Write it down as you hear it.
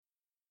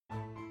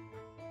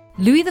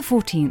Louis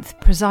XIV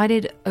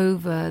presided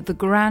over the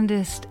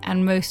grandest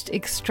and most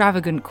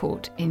extravagant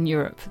court in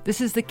Europe.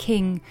 This is the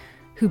king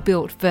who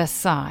built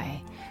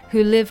Versailles,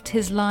 who lived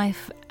his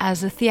life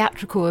as a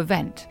theatrical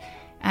event,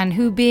 and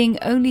who, being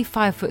only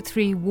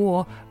 5'3",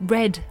 wore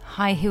red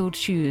high-heeled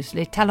shoes,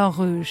 les talons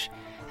rouges,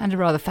 and a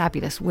rather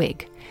fabulous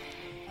wig.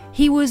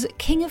 He was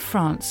King of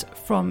France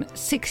from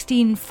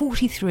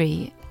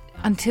 1643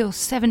 until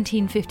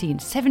 1715,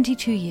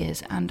 72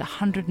 years and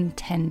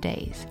 110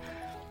 days.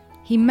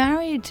 He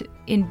married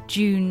in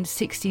June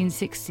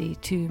 1660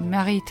 to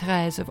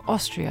Marie-Thérèse of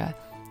Austria,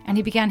 and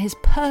he began his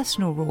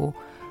personal rule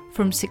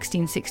from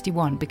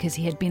 1661 because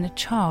he had been a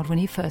child when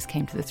he first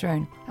came to the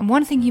throne. And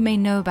one thing you may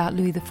know about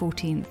Louis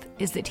XIV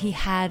is that he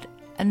had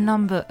a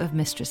number of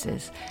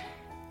mistresses.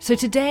 So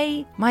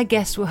today, my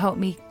guest will help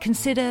me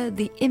consider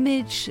the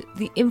image,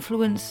 the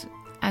influence,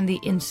 and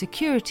the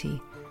insecurity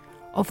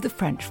of the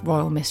French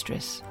royal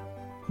mistress.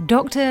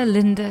 Dr.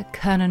 Linda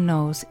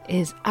Kernan-Knowles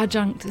is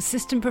adjunct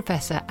assistant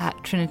professor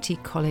at Trinity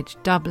College,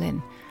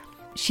 Dublin.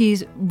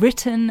 She's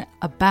written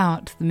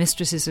about the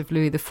mistresses of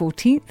Louis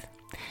XIV,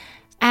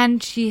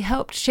 and she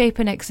helped shape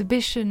an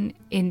exhibition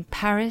in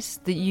Paris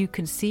that you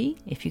can see,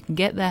 if you can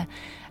get there,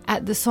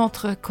 at the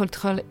Centre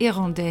Culturel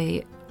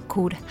Irlandais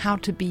called How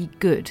to Be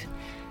Good,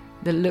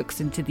 that looks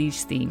into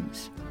these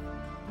themes.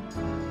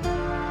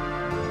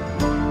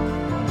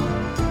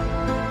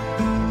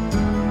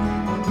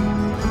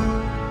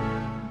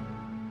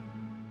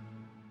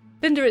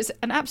 Linda, it's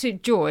an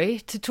absolute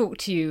joy to talk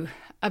to you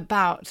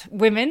about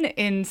women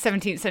in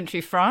 17th century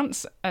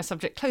France, a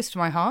subject close to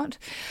my heart.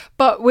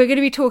 But we're going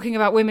to be talking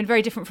about women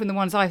very different from the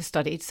ones I've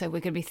studied. So we're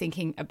going to be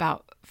thinking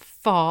about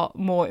far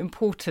more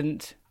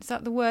important, is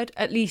that the word?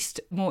 At least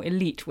more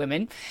elite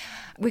women.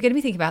 We're going to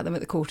be thinking about them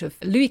at the court of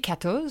Louis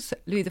XIV,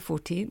 Louis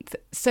XIV.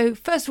 So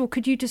first of all,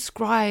 could you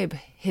describe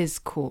his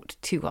court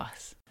to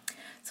us?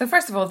 So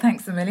first of all,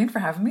 thanks a million for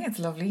having me. It's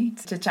lovely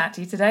to chat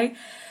to you today.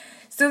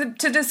 So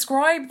to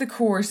describe the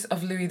court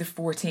of Louis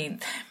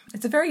XIV,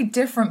 it's a very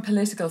different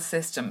political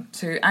system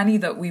to any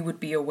that we would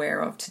be aware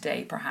of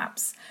today,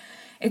 perhaps.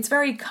 It's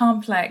very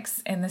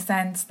complex in the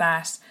sense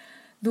that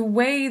the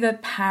way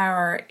that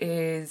power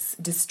is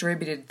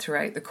distributed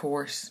throughout the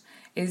court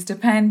is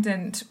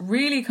dependent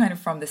really kind of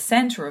from the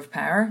centre of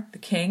power, the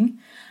king,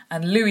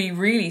 and Louis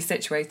really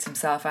situates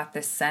himself at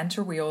this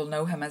centre. We all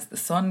know him as the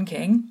Sun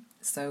King,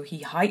 so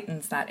he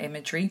heightens that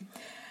imagery.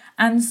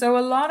 And so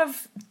a lot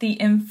of the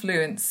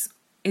influence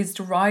is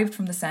derived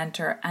from the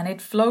centre and it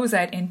flows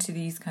out into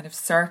these kind of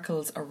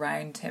circles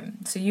around him.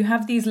 So you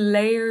have these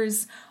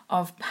layers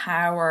of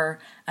power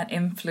and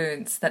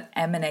influence that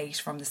emanate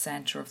from the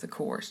centre of the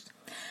court.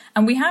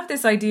 And we have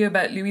this idea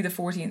about Louis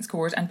XIV's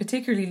court, and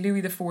particularly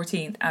Louis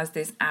XIV, as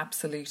this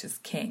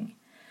absolutist king.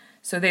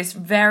 So there's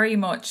very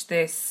much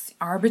this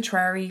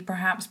arbitrary,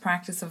 perhaps,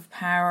 practice of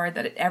power,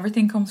 that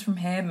everything comes from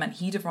him and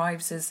he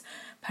derives his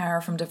power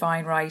from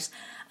divine right.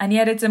 And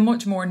yet it's a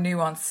much more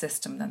nuanced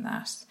system than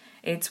that.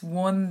 It's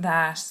one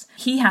that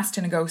he has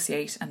to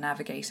negotiate and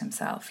navigate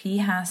himself. He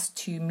has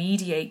to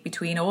mediate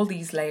between all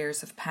these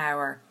layers of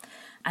power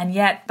and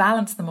yet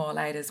balance them all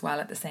out as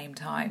well at the same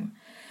time.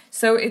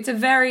 So it's a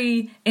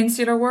very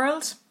insular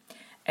world.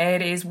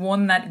 It is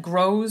one that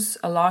grows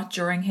a lot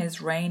during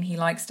his reign. He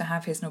likes to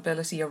have his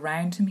nobility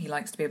around him. He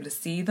likes to be able to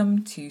see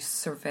them, to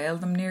surveil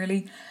them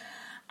nearly.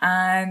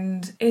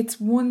 And it's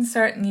one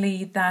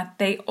certainly that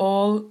they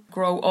all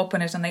grow up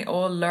in it and they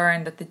all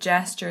learn that the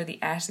gesture, the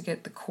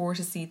etiquette, the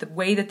courtesy, the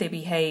way that they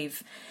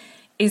behave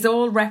is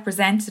all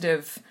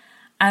representative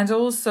and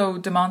also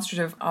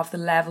demonstrative of the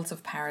levels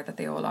of power that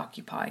they all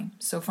occupy.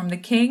 So from the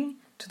king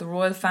to the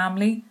royal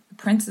family, the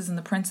princes and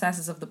the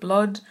princesses of the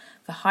blood,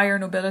 the higher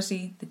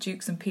nobility, the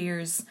dukes and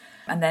peers,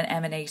 and then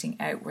emanating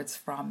outwards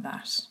from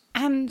that.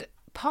 And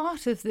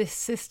part of this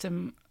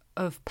system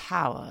of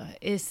power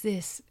is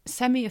this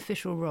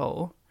semi-official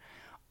role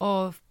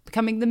of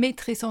becoming the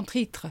maîtresse en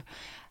titre.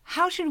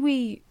 How should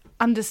we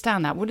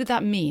understand that? What did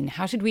that mean?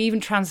 How should we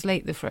even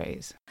translate the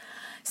phrase?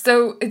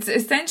 So it's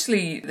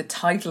essentially the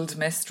titled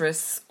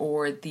mistress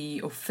or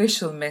the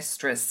official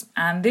mistress.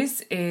 And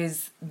this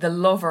is the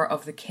lover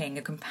of the king,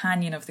 a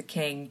companion of the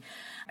king.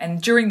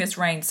 And during this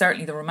reign,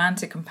 certainly the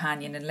romantic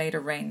companion, in later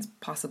reigns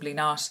possibly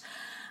not,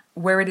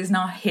 where it is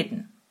not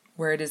hidden,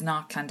 where it is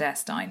not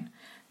clandestine.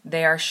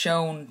 They are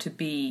shown to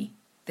be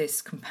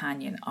this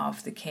companion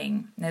of the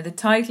king. Now, the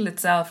title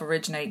itself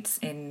originates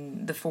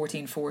in the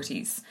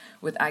 1440s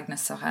with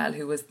Agnes Sorel,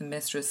 who was the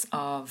mistress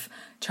of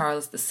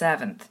Charles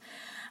VII.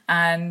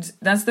 And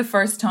that's the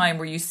first time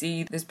where you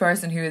see this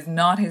person who is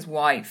not his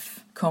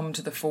wife come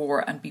to the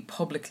fore and be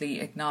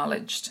publicly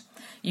acknowledged.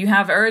 You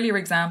have earlier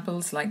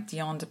examples like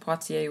Diane de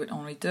Poitiers with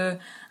Henri II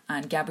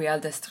and Gabrielle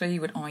d'Estrie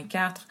with Henri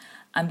IV,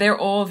 and they're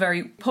all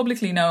very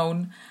publicly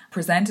known,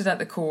 presented at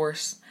the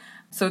court.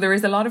 So there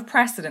is a lot of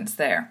precedence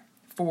there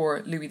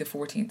for Louis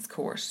XIV's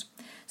court.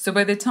 So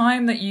by the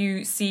time that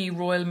you see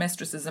royal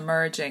mistresses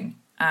emerging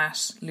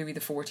at Louis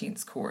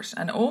XIV's court,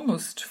 and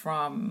almost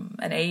from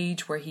an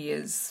age where he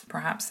is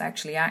perhaps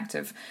sexually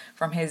active,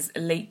 from his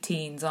late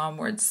teens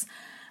onwards,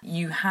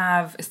 You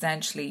have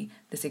essentially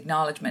this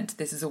acknowledgement,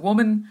 this is a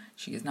woman,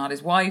 she is not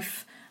his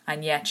wife,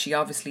 and yet she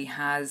obviously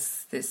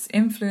has this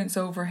influence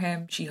over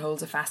him. She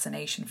holds a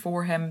fascination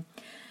for him.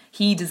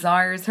 He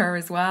desires her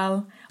as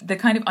well. The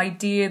kind of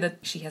idea that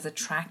she has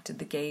attracted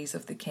the gaze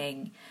of the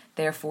king,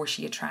 therefore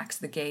she attracts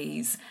the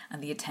gaze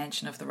and the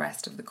attention of the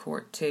rest of the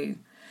court too.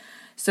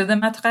 So the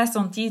maîtresse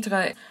en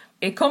titre,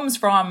 it comes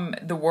from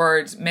the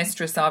word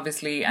mistress,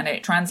 obviously, and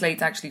it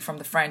translates actually from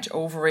the French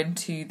over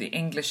into the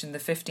English in the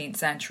 15th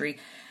century.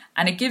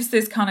 And it gives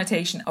this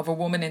connotation of a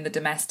woman in the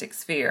domestic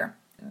sphere.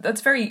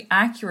 That's very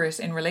accurate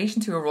in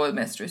relation to a royal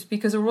mistress,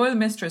 because a royal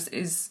mistress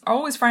is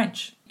always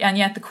French, and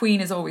yet the queen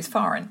is always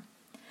foreign.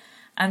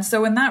 And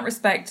so in that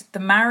respect, the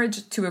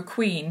marriage to a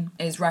queen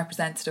is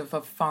representative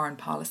of foreign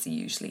policy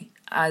usually,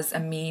 as a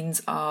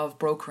means of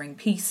brokering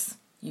peace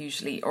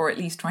usually, or at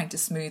least trying to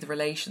smooth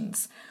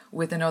relations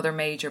with another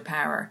major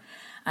power.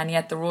 And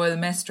yet the royal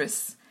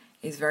mistress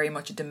is very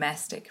much a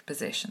domestic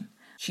position.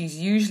 She's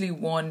usually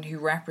one who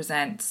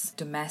represents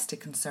domestic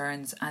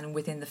concerns and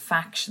within the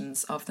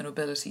factions of the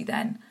nobility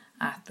then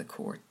at the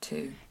court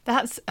too.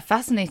 That's a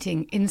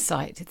fascinating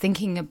insight,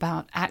 thinking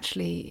about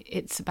actually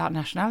it's about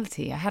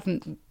nationality. I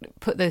hadn't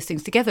put those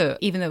things together,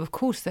 even though of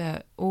course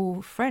they're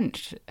all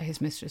French, his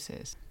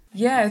mistresses.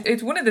 Yeah,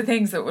 it's one of the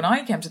things that when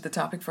I came to the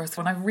topic first,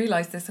 when I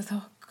realised this, I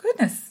thought,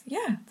 goodness,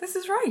 yeah, this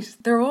is right.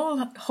 They're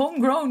all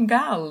homegrown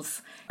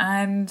gals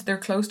and they're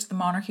close to the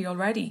monarchy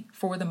already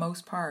for the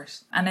most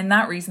part. And in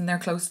that reason, they're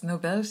close to the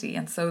nobility.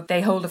 And so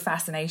they hold a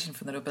fascination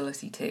for the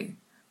nobility too,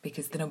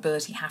 because the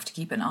nobility have to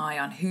keep an eye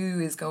on who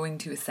is going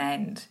to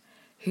ascend,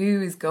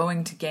 who is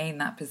going to gain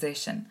that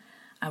position,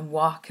 and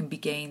what can be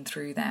gained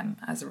through them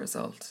as a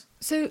result.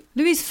 So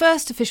Louis's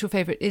first official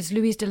favourite is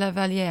Louise de la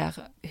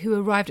Vallière, who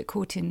arrived at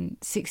court in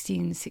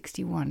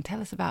 1661.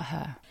 Tell us about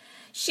her.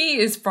 She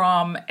is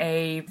from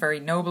a very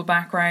noble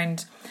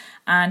background,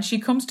 and she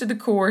comes to the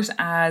court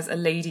as a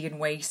lady in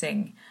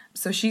waiting.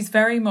 So she's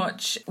very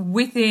much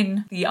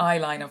within the eye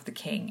line of the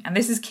king. And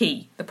this is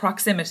key, the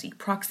proximity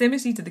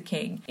to the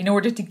king, in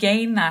order to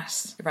gain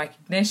that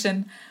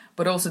recognition,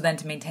 but also then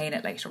to maintain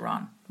it later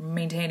on,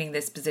 maintaining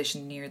this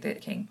position near the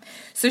king.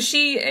 So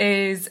she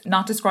is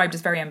not described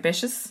as very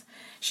ambitious.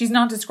 She's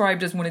not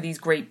described as one of these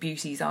great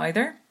beauties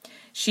either.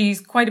 She's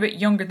quite a bit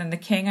younger than the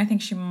king. I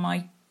think she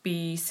might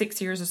be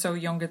 6 years or so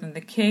younger than the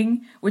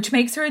king, which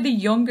makes her the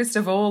youngest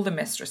of all the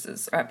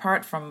mistresses,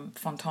 apart from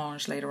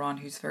Fontange later on,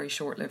 who's a very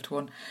short-lived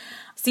one.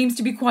 Seems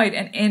to be quite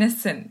an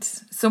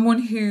innocent,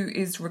 someone who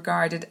is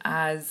regarded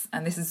as,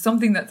 and this is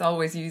something that's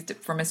always used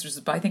for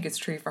mistresses, but I think it's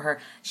true for her,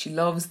 she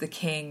loves the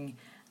king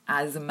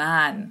as a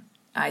man.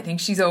 I think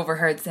she's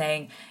overheard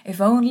saying,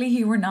 if only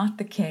he were not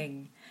the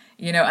king.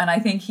 You know, and I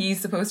think he's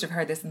supposed to have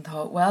heard this and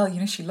thought, well, you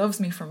know, she loves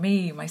me for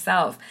me,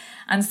 myself.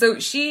 And so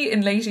she,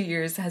 in later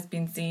years, has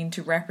been seen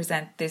to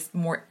represent this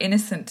more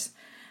innocent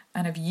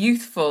and of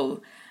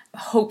youthful,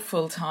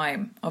 hopeful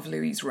time of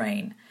Louis's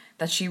reign.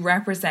 That she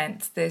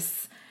represents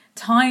this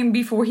time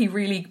before he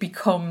really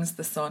becomes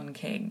the Sun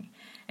King.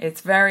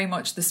 It's very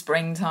much the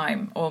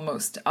springtime,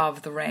 almost,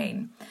 of the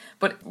reign.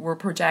 But we're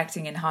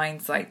projecting in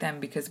hindsight then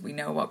because we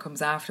know what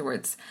comes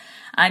afterwards.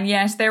 And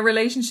yet their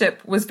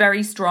relationship was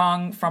very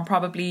strong from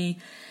probably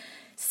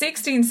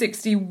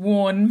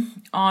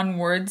 1661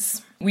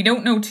 onwards. We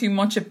don't know too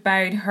much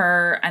about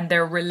her and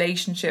their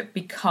relationship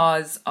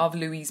because of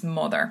Louis's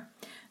mother.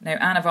 Now,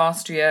 Anne of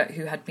Austria,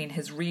 who had been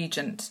his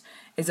regent,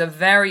 is a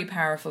very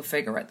powerful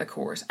figure at the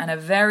court and a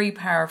very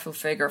powerful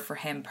figure for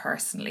him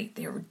personally.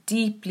 They were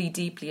deeply,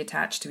 deeply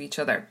attached to each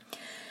other.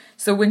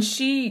 So when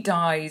she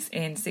dies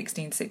in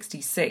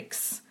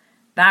 1666,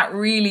 that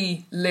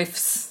really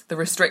lifts the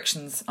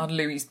restrictions on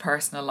Louis's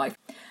personal life,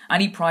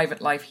 any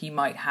private life he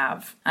might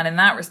have. And in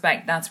that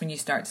respect, that's when you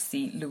start to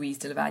see Louise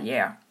de la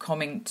Vallière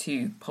coming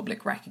to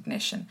public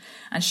recognition.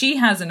 And she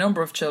has a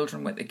number of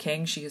children with the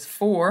king. She has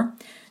 4,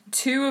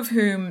 2 of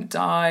whom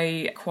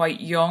die quite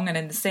young. And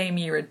in the same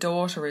year, a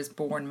daughter is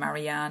born,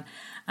 Marianne.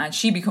 And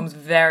she becomes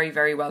very,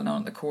 very well known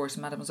at the court,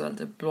 Mademoiselle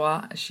de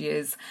Blois, as she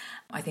is,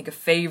 I think, a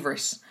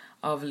favourite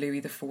of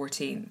Louis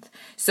XIV.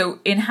 So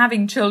in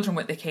having children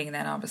with the king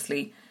then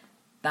obviously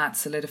that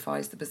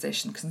solidifies the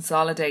position,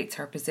 consolidates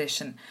her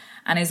position,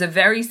 and is a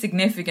very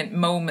significant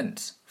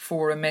moment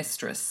for a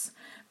mistress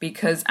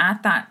because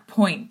at that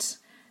point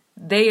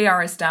they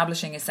are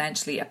establishing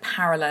essentially a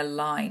parallel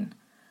line,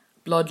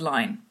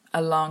 bloodline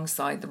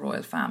alongside the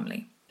royal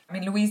family. I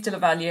mean, Louise de la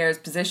Vallière's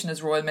position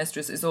as royal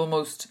mistress is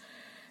almost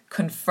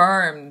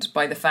confirmed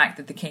by the fact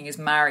that the king is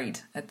married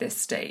at this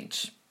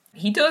stage.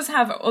 He does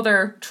have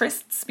other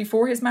trysts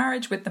before his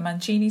marriage with the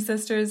Mancini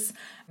sisters,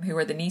 who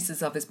are the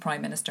nieces of his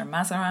Prime Minister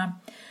Mazarin.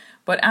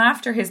 But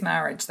after his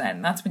marriage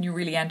then, that's when you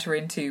really enter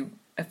into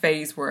a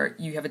phase where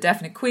you have a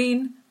definite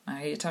queen,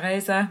 Marie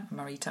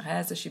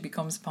Therese, she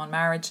becomes upon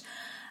marriage.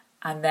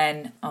 And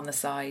then on the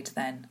side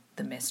then,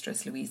 the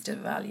mistress, Louise de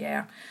la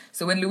Vallière.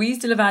 So when Louise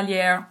de la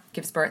Vallière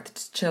gives birth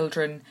to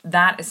children,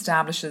 that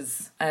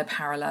establishes a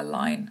parallel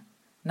line.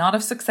 Not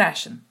of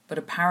succession, but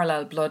a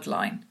parallel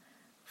bloodline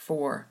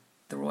for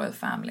the royal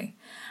family.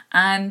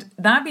 And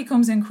that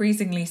becomes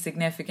increasingly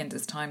significant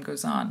as time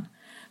goes on,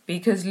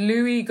 because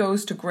Louis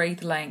goes to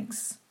great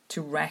lengths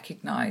to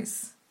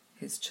recognise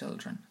his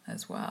children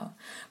as well.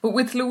 But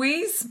with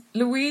Louise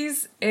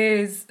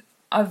is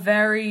a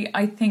very,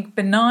 I think,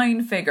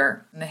 benign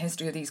figure in the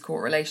history of these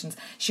court relations.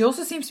 She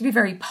also seems to be a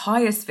very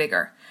pious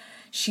figure.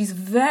 She's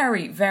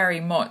very, very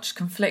much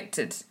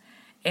conflicted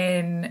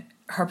in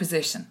her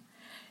position.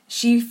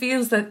 She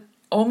feels that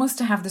almost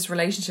to have this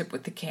relationship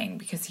with the king,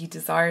 because he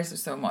desires her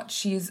so much,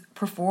 she is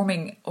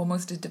performing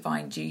almost a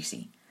divine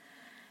duty.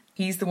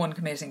 He's the one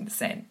committing the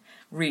sin,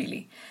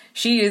 really.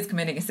 She is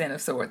committing a sin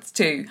of sorts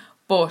too,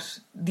 but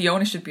the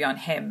onus should be on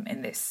him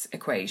in this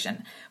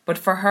equation. But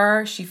for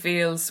her, she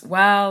feels,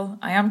 well,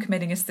 I am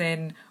committing a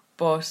sin,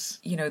 but,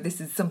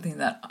 this is something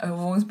that I've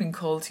always been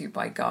called to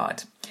by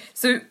God.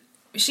 So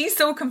she's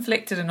so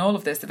conflicted in all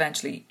of this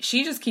eventually,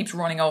 she just keeps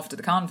running off to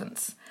the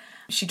convents.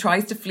 She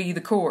tries to flee the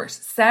court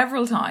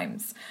several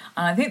times.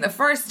 And I think the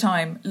first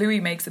time, Louis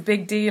makes a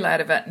big deal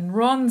out of it and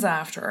runs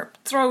after her,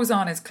 throws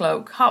on his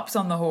cloak, hops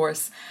on the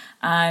horse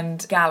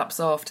and gallops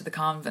off to the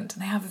convent.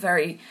 And they have a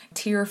very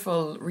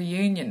tearful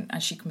reunion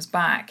as she comes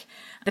back.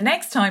 The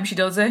next time she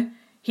does it,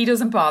 he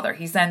doesn't bother.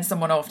 He sends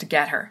someone off to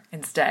get her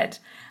instead.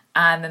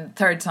 And then the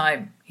third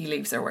time, he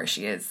leaves her where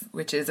she is,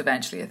 which is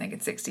eventually, I think, in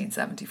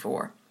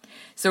 1674.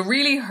 So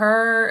really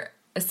her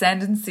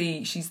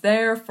ascendancy, she's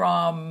there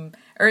from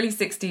early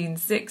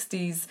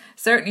 1660s.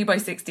 Certainly by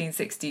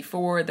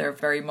 1664, they're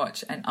very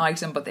much an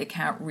item, but they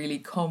can't really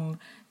come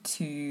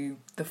to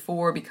the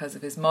fore because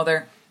of his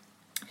mother.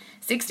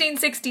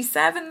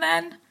 1667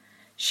 then,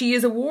 she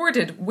is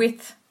awarded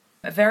with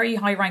a very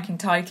high-ranking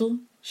title.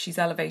 She's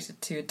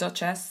elevated to a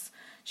duchess.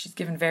 She's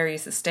given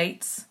various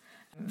estates,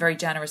 very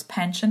generous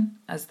pension,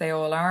 as they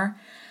all are.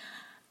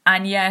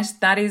 And yet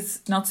that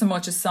is not so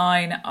much a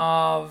sign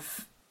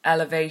of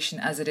elevation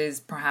as it is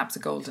perhaps a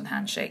golden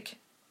handshake,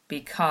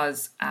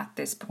 because at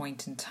this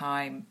point in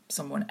time,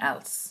 someone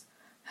else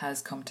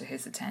has come to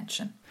his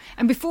attention.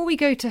 And before we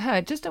go to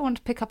her, just I want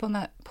to pick up on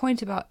that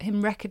point about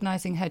him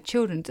recognising her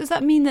children. Does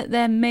that mean that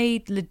they're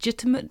made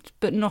legitimate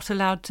but not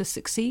allowed to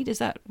succeed? Is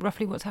that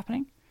roughly what's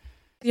happening?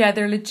 Yeah,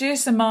 they're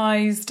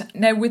legitimised.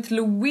 Now with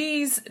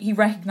Louise, he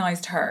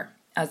recognised her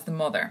as the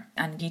mother,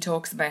 and he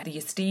talks about the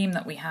esteem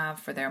that we have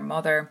for their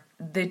mother.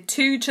 The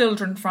two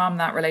children from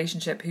that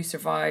relationship who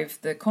survive,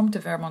 the Comte de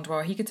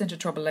Vermandois, he gets into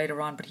trouble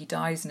later on, but he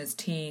dies in his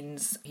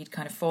teens. He'd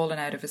kind of fallen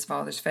out of his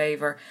father's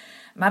favour.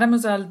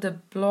 Mademoiselle de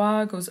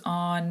Blois goes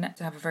on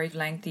to have a very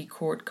lengthy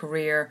court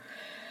career.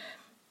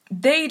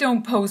 They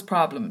don't pose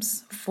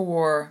problems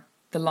for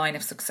the line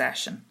of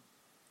succession,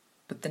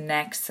 but the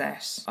next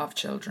set of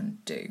children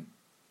do.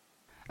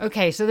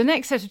 Okay, so the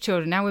next set of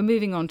children, now we're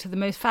moving on to the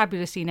most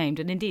fabulously named,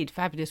 and indeed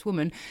fabulous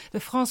woman, the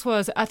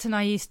Françoise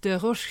Athénaïs de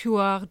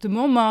Rochechouart de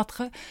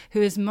Montmartre, who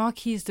is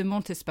Marquise de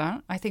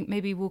Montespan. I think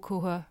maybe we'll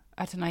call her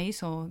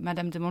Athénaïs or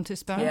Madame de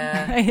Montespan.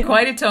 Yeah,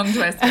 quite a tongue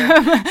twister.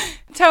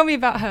 Tell me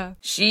about her.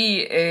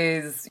 She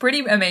is pretty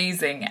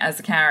amazing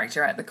as a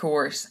character at the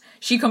court.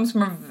 She comes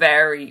from a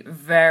very,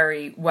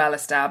 very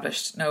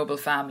well-established noble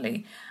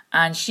family,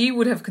 and she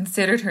would have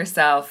considered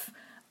herself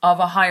of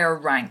a higher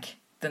rank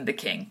than the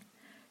king.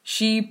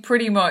 She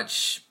pretty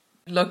much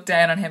looked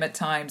down on him at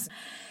times.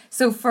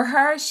 So for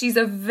her, she's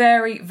a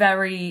very,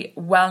 very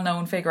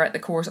well-known figure at the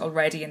court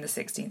already in the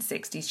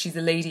 1660s. She's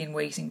a lady in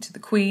waiting to the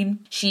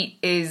Queen. She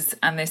is,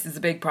 and this is a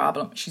big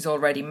problem, she's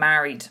already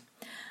married.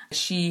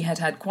 She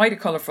had quite a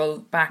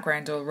colourful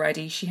background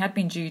already. She had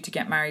been due to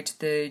get married to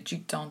the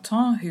Duc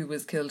d'Antin, who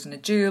was killed in a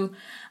duel,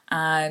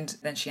 and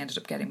then she ended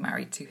up getting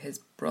married to his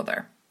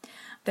brother.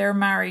 They're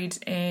married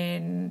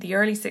in the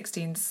early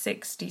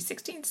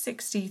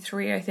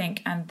 1663, I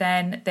think, and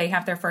then they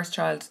have their first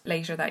child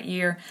later that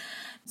year.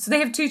 So they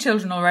have two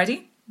children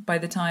already by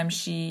the time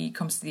she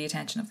comes to the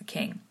attention of the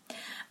king.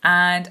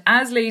 And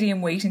as lady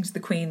in waiting to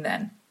the Queen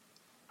then,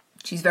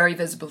 she's very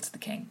visible to the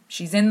king.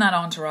 She's in that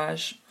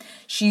entourage.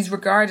 She's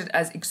regarded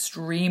as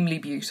extremely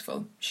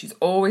beautiful. She's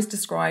always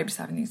described as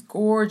having these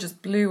gorgeous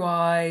blue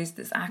eyes,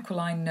 this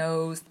aquiline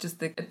nose,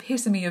 just the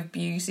epitome of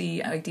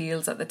beauty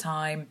ideals at the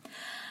time.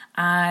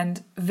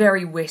 And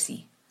very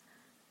witty.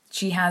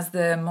 She has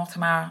the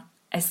Mortemart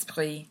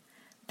esprit,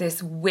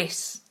 this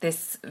wit,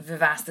 this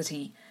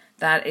vivacity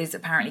that is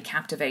apparently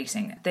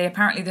captivating. They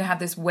have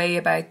this way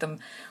about them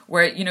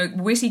where,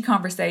 witty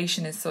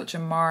conversation is such a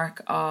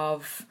mark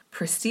of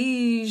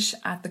prestige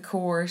at the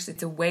court.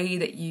 It's a way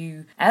that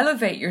you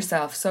elevate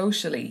yourself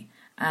socially,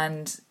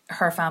 and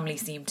her family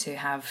seem to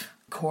have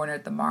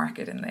cornered the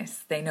market in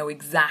this. They know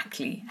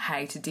exactly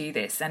how to do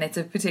this, and it's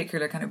a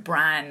particular kind of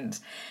brand.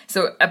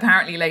 So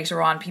apparently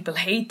later on, people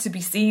hate to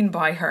be seen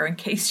by her in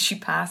case she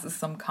passes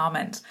some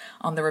comment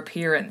on their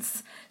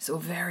appearance. So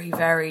very,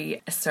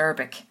 very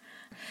acerbic.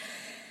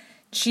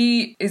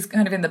 She is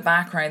kind of in the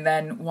background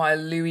then while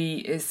Louis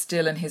is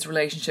still in his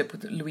relationship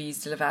with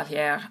Louise de la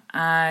Vallière,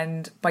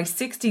 and by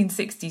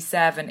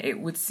 1667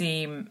 it would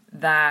seem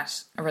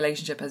that a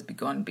relationship has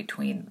begun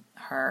between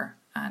her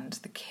and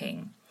the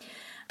king.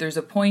 There's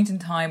a point in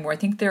time where I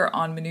think they're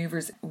on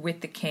manoeuvres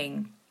with the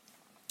king.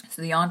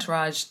 So the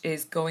entourage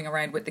is going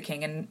around with the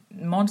king, and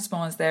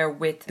Montespan's there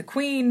with the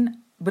queen,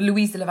 but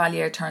Louise de la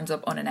Vallière turns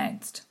up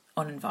unannounced,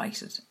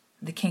 uninvited.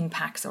 The king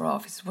packs her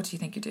off. He says, "What do you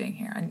think you're doing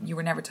here? And you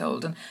were never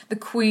told." And the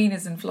queen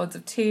is in floods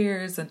of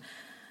tears, and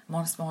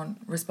Montespan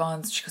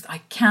responds, she goes, "I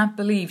can't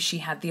believe she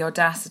had the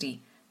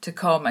audacity to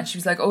come." And she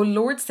was like, "Oh,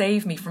 Lord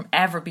save me from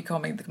ever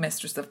becoming the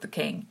mistress of the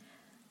king."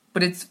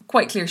 But it's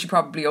quite clear she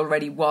probably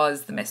already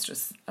was the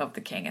mistress of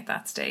the king at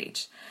that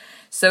stage.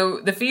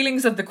 So the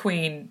feelings of the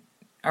queen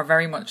are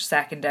very much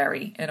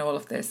secondary in all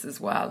of this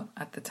as well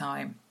at the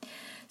time.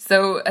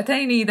 So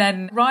Athénée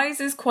then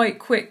rises quite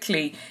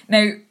quickly.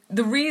 Now,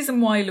 the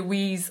reason why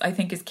Louise, I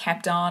think, is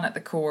kept on at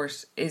the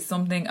court is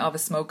something of a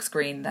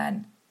smokescreen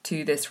then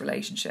to this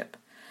relationship.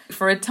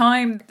 For a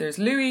time, there's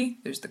Louis,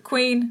 there's the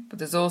queen, but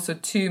there's also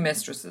two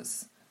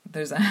mistresses.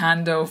 There's a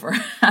handover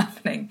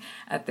happening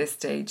at this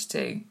stage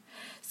too.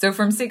 So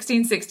from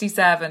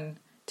 1667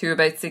 to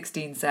about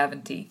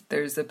 1670,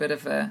 there's a bit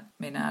of a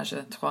ménage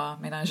à trois,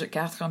 ménage à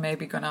quatre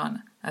maybe going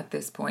on at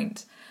this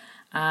point.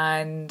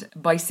 And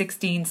by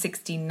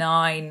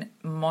 1669,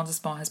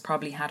 Montespan has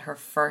probably had her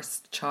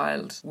first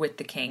child with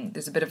the king.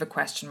 There's a bit of a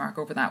question mark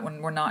over that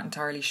one. We're not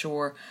entirely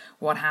sure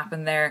what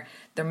happened there.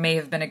 There may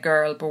have been a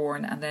girl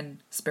born and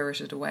then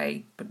spirited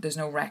away, but there's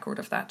no record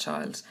of that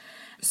child.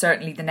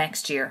 Certainly the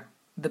next year,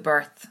 the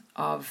birth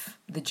of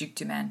the Duc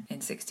du Maine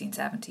in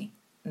 1670.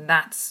 And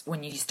that's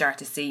when you start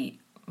to see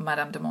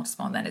Madame de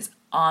Montespan then is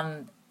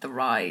on the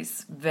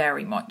rise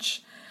very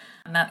much.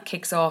 And that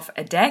kicks off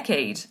a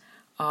decade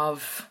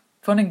of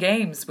fun and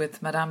games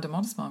with Madame de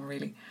Montespan,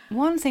 really.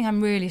 One thing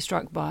I'm really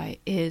struck by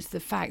is the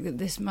fact that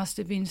this must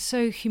have been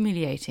so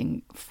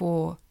humiliating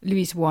for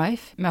Louis's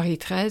wife,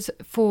 Marie-Thérèse,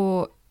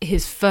 for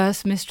his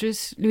first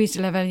mistress, Louise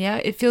de la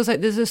Vallière. It feels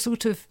like there's a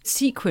sort of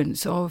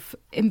sequence of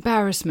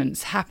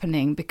embarrassments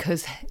happening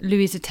because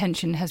Louis's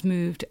attention has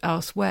moved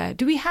elsewhere.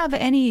 Do we have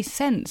any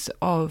sense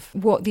of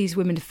what these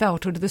women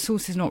felt, or do the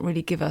sources not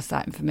really give us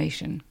that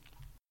information?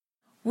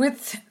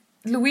 With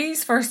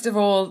Louise, first of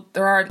all,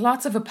 there are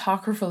lots of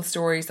apocryphal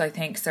stories, I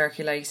think,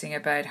 circulating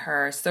about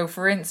her. So,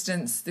 for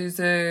instance,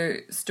 there's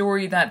a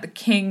story that the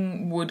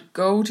king would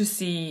go to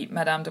see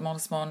Madame de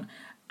Montespan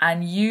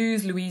and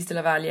use Louise de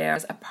la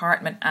Vallière's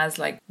apartment as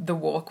like the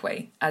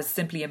walkway, as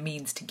simply a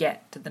means to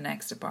get to the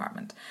next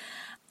apartment.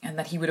 And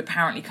that he would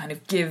apparently kind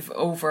of give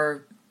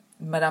over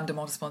Madame de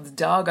Montespan's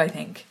dog, I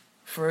think,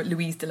 for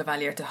Louise de la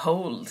Vallière to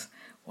hold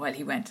while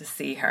he went to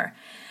see her.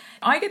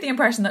 I get the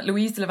impression that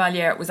Louise de la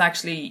Vallière was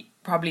actually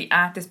probably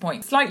at this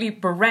point slightly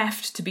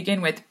bereft to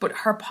begin with, but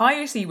her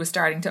piety was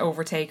starting to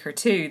overtake her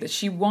too, that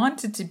she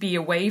wanted to be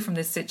away from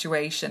this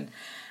situation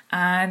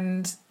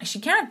and she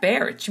can't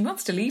bear it. She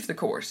wants to leave the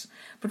court.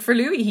 But for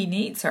Louis, he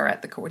needs her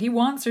at the court. He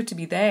wants her to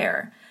be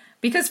there.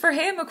 Because for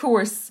him, of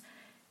course,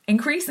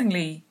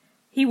 increasingly,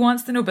 he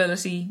wants the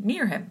nobility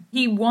near him.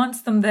 He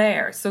wants them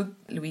there. So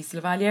Louise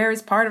de la Vallière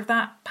is part of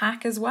that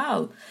pack as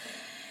well.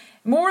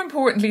 More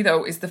importantly,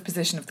 though, is the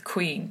position of the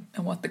Queen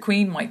and what the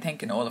Queen might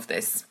think in all of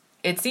this.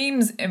 It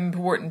seems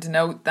important to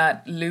note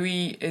that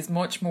Louis is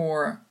much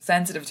more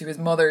sensitive to his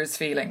mother's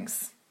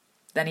feelings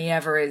than he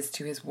ever is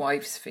to his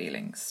wife's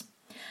feelings.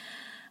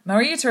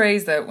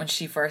 Maria-Theresa, when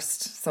she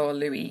first saw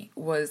Louis,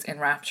 was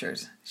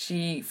enraptured.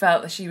 She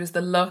felt that she was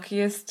the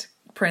luckiest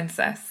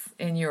princess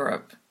in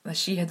Europe, that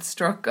she had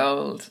struck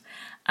gold.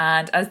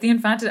 And as the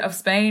Infanta of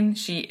Spain,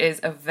 she is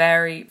a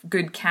very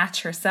good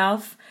catch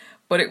herself,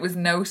 but it was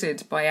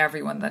noted by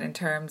everyone that in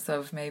terms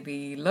of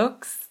maybe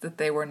looks, that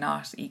they were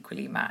not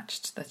equally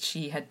matched, that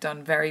she had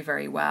done very,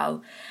 very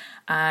well.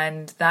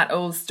 And that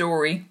old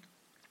story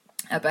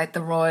about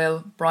the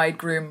royal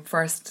bridegroom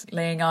first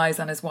laying eyes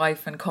on his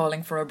wife and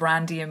calling for a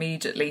brandy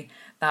immediately,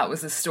 that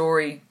was a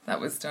story that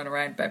was done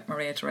around about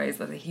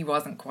Maria-Theresa, that he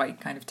wasn't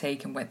quite kind of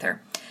taken with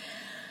her.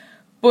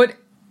 But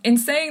in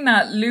saying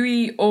that,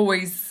 Louis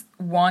always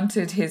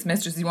wanted his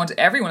mistress, he wanted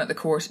everyone at the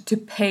court to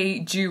pay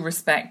due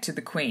respect to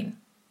the Queen,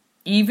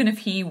 even if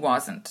he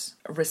wasn't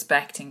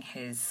respecting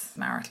his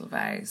marital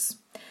vows.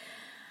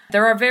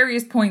 There are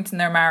various points in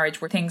their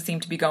marriage where things seem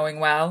to be going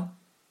well.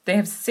 They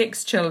have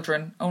 6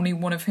 children, only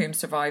one of whom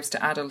survives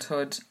to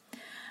adulthood.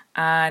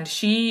 And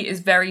she is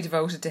very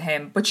devoted to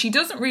him, but she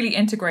doesn't really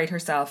integrate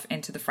herself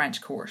into the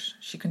French court.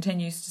 She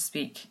continues to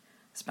speak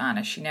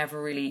Spanish. She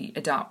never really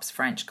adopts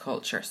French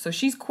culture. So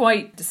she's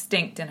quite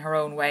distinct in her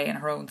own way and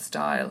her own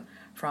style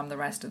from the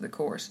rest of the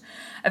court.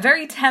 A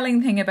very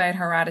telling thing about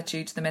her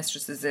attitude to the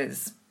mistresses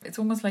is, it's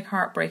almost like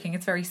heartbreaking.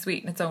 It's very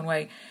sweet in its own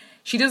way.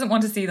 She doesn't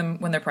want to see them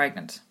when they're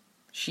pregnant.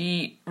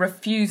 She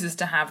refuses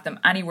to have them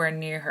anywhere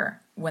near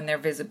her when they're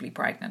visibly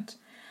pregnant.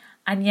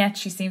 And yet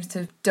she seems to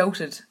have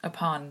doted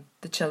upon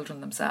the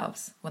children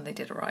themselves when they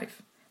did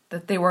arrive.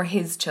 That they were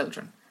his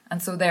children.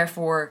 And so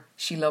therefore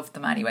she loved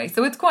them anyway.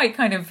 So it's quite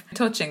kind of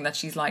touching that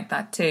she's like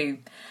that too.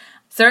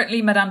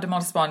 Certainly Madame de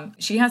Montespan,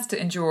 she has to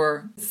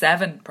endure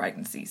 7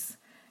 pregnancies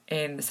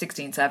in the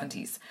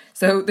 1670s.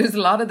 So there's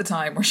a lot of the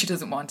time where she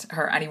doesn't want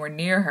her anywhere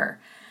near her.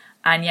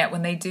 And yet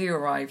when they do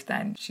arrive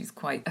then, she's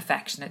quite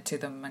affectionate to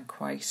them and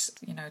quite,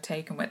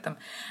 taken with them.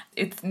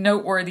 It's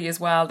noteworthy as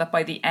well that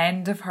by the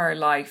end of her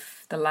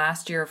life, the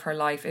last year of her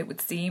life, it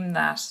would seem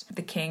that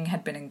the king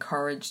had been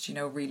encouraged,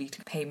 really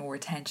to pay more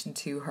attention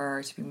to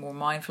her, to be more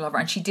mindful of her.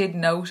 And she did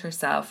note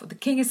herself, the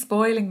king is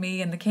spoiling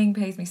me and the king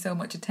pays me so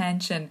much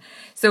attention.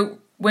 So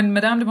when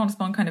Madame de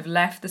Montespan kind of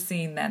left the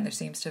scene then, there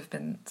seems to have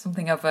been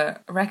something of a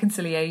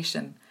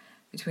reconciliation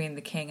between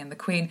the king and the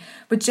queen.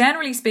 But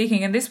generally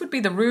speaking, and this would be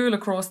the rule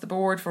across the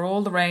board for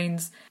all the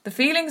reigns, the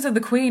feelings of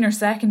the queen are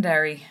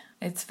secondary.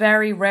 It's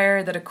very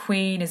rare that a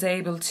queen is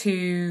able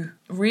to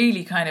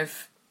really kind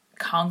of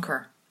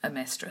conquer a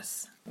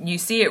mistress. You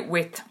see it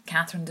with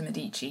Catherine de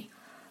Medici.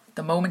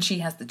 The moment she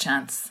has the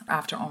chance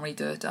after Henri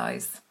II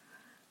dies,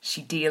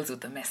 she deals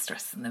with the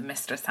mistress and the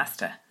mistress has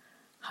to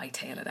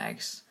hightail it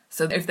out.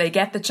 So if they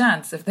get the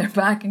chance, if they're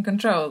back in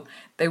control,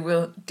 they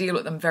will deal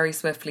with them very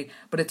swiftly.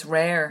 But it's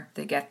rare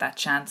they get that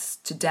chance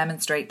to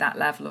demonstrate that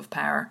level of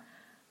power.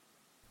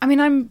 I mean,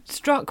 I'm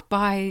struck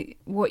by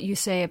what you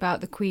say about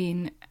the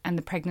Queen and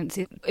the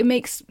pregnancy. It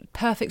makes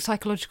perfect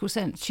psychological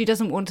sense. She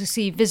doesn't want to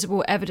see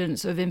visible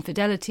evidence of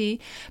infidelity,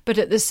 but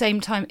at the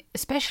same time,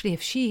 especially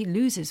if she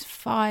loses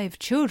 5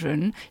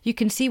 children, you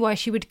can see why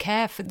she would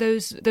care for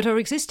those that are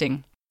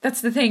existing.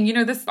 That's the thing,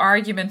 this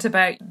argument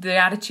about the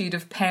attitude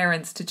of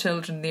parents to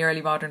children in the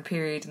early modern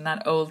period, and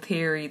that old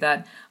theory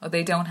that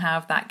they don't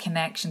have that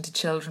connection to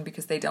children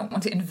because they don't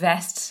want to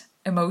invest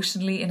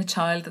emotionally in a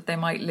child that they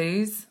might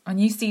lose.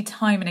 And you see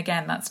time and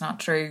again that's not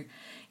true.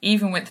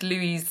 Even with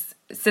Louis's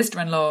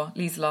sister-in-law,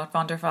 Lieselotte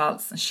von der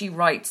Pfalz, she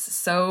writes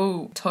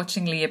so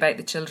touchingly about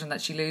the children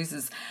that she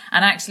loses.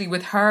 And actually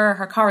with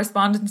her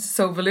correspondence is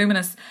so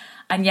voluminous,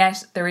 and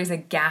yet there is a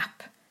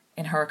gap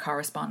in her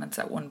correspondence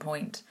at one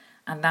point.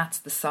 And that's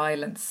the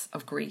silence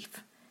of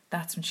grief.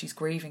 That's when she's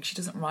grieving. She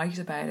doesn't write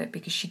about it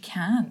because she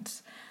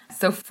can't.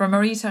 So for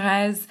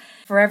Marie-Thérèse,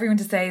 for everyone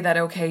to say that,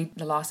 okay,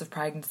 the loss of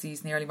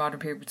pregnancies in the early modern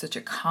period was such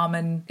a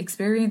common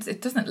experience,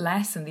 it doesn't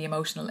lessen the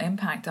emotional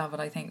impact of it,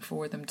 I think,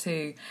 for them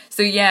too.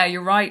 So yeah,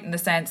 you're right in the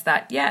sense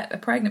that, a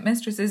pregnant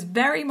mistress is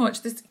very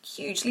much this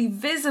hugely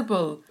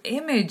visible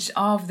image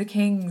of the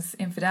king's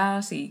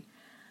infidelity.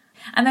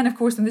 And then, of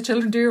course, when the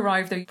children do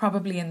arrive, they're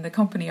probably in the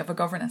company of a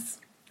governess,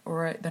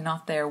 or they're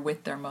not there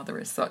with their mother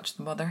as such.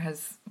 The mother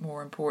has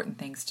more important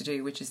things to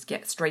do, which is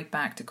get straight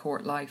back to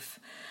court life.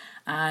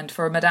 And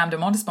for Madame de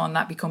Montespan,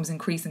 that becomes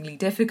increasingly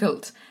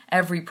difficult.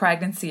 Every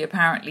pregnancy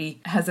apparently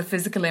has a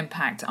physical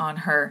impact on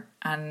her.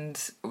 And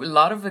a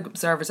lot of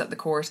observers at the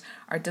court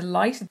are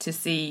delighted to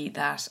see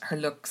that her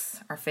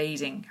looks are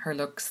fading. Her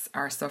looks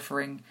are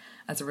suffering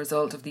as a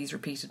result of these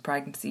repeated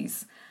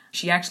pregnancies.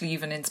 She actually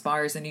even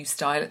inspires a new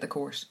style at the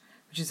court,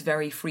 which is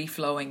very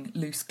free-flowing,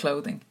 loose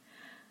clothing,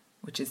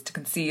 which is to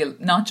conceal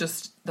not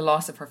just the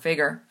loss of her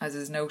figure, as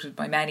is noted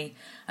by many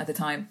at the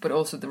time, but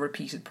also the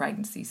repeated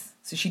pregnancies.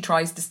 So she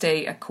tries to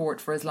stay at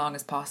court for as long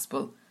as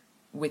possible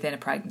within a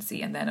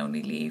pregnancy and then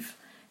only leave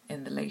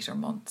in the later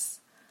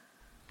months.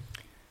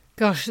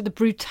 Gosh, the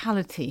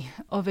brutality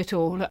of it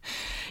all.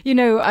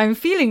 I'm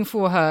feeling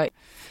for her.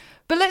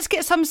 But let's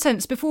get some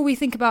sense, before we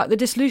think about the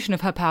dissolution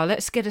of her power,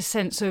 let's get a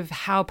sense of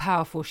how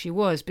powerful she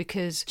was,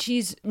 because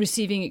she's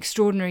receiving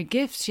extraordinary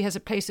gifts. She has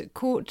a place at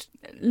court.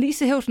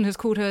 Lisa Hilton has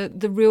called her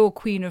the real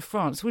Queen of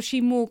France. Was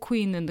she more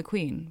queen than the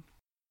Queen?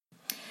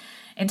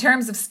 In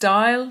terms of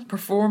style,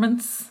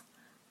 performance,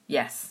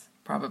 yes,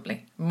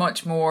 probably.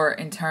 Much more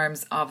in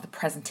terms of the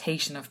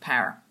presentation of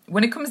power.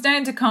 When it comes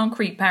down to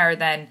concrete power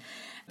then,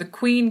 the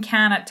Queen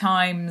can at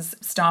times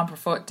stomp her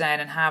foot down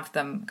and have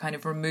them kind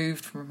of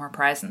removed from her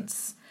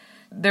presence.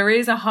 There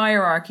is a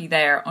hierarchy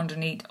there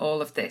underneath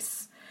all of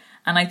this.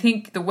 And I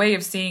think the way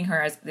of seeing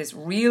her as this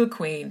real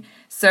queen,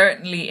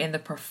 certainly in the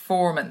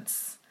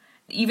performance,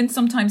 even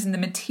sometimes in the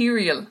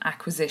material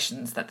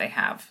acquisitions that they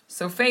have.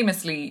 So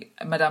famously,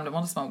 Madame de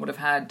Montespan would have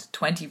had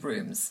 20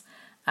 rooms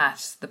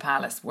at the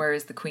palace,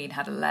 whereas the queen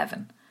had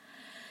 11.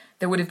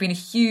 There would have been a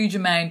huge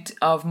amount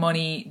of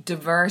money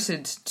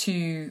diverted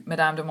to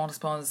Madame de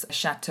Montespan's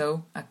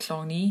chateau at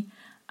Cluny.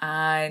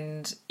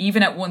 And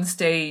even at one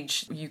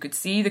stage, you could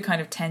see the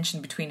kind of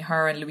tension between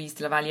her and Louise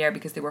de la Vallière,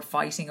 because they were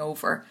fighting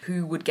over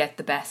who would get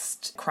the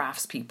best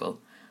craftspeople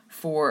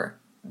for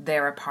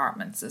their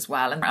apartments as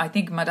well. And I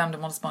think Madame de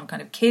Montespan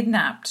kind of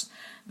kidnapped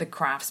the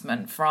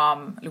craftsmen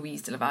from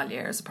Louise de la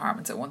Vallière's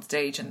apartments at one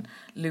stage, and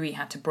Louis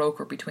had to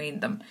broker between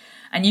them.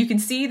 And you can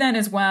see then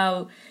as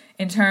well,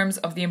 in terms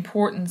of the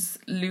importance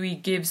Louis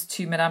gives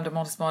to Madame de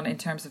Montespan in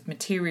terms of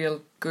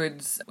material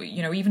goods,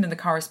 even in the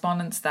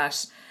correspondence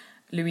that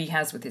Louis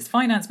has with his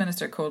finance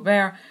minister,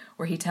 Colbert,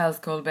 where he tells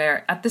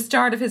Colbert at the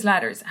start of his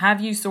letters, have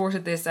you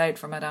sorted this out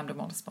for Madame de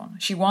Montespan?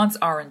 She wants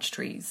orange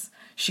trees.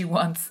 She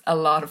wants a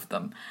lot of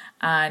them,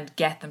 and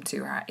get them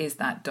to her. Is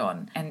that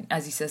done? And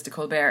as he says to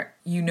Colbert,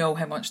 you know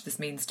how much this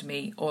means to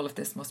me. All of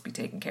this must be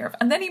taken care of.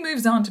 And then he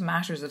moves on to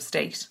matters of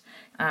state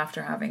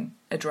after having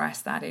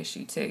addressed that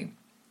issue too.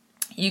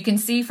 You can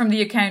see from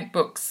the account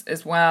books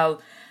as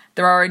well,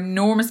 there are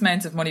enormous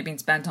amounts of money being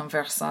spent on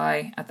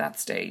Versailles at that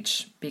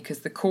stage, because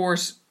the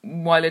court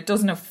while it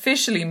doesn't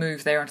officially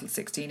move there until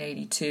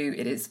 1682,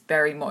 it is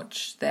very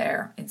much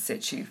there in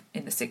situ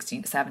in the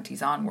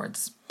 1670s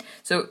onwards.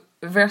 So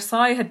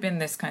Versailles had been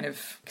this kind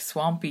of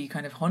swampy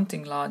kind of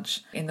hunting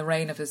lodge in the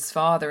reign of his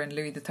father, in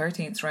Louis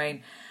XIII's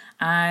reign.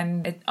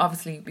 And it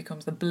obviously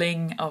becomes the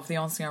bling of the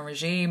Ancien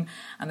regime,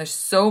 and there's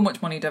so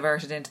much money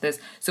diverted into this.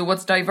 So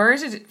what's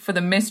diverted for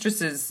the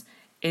mistresses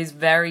is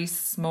very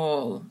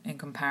small in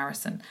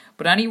comparison.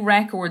 But any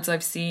records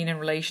I've seen in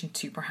relation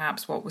to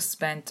perhaps what was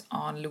spent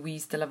on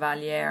Louise de la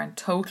Vallière in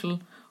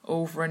total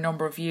over a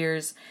number of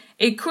years,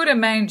 it could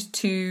amount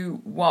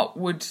to what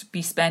would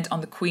be spent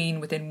on the Queen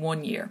within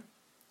 1 year.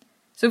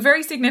 So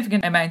very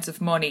significant amounts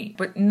of money,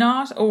 but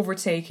not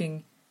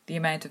overtaking the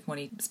amount of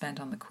money spent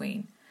on the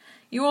Queen.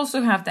 You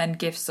also have then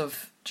gifts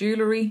of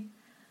jewellery,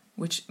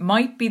 which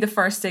might be the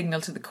first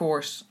signal to the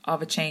court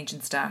of a change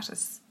in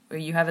status. Where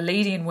you have a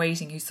lady in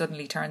waiting who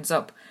suddenly turns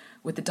up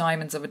with the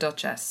diamonds of a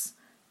duchess.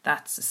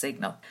 That's a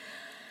signal.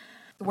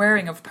 The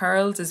wearing of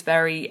pearls is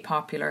very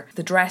popular.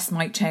 The dress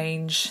might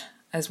change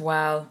as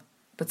well,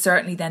 but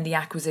certainly then the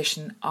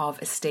acquisition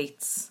of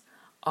estates,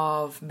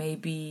 of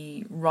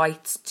maybe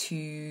rights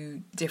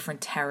to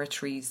different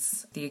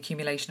territories, the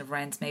accumulation of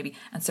rents maybe,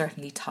 and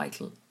certainly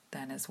title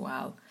then as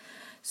well.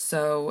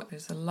 So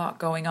there's a lot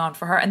going on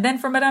for her. And then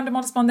for Madame de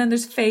Montespan, then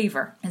there's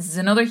favour. This is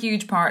another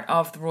huge part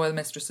of the royal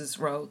mistress's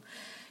role.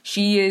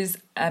 She is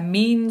a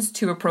means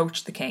to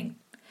approach the king.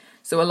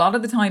 So a lot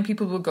of the time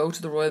people will go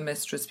to the royal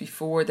mistress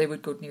before they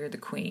would go near the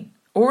queen.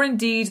 Or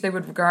indeed they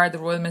would regard the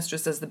royal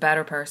mistress as the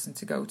better person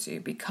to go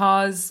to,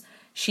 because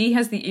she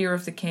has the ear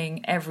of the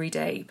king every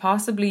day,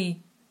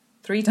 possibly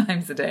 3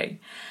 times a day.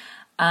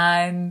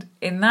 And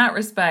in that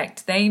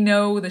respect, they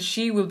know that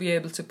she will be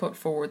able to put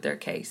forward their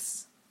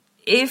case,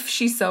 if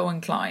she's so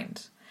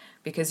inclined.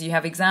 Because you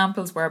have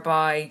examples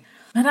whereby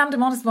Madame de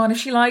Montespan, if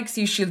she likes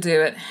you, she'll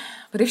do it.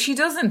 But if she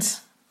doesn't,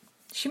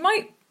 she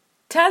might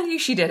tell you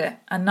she did it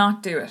and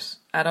not do it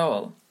at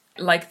all.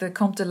 Like the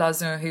Comte de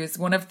Lauzun, who's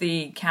one of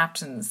the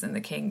captains in the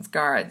King's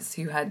Guards,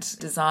 who had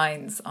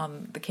designs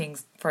on the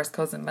King's first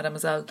cousin,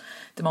 Mademoiselle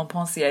de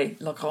Montpensier,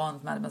 La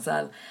Grande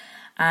Mademoiselle.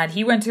 And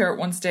he went to her at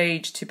one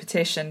stage to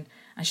petition,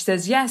 and she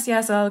says, yes,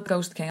 I'll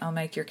go to the King, I'll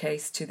make your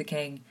case to the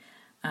King.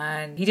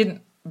 And he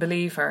didn't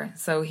believe her,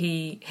 so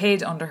he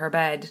hid under her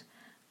bed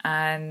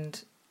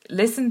and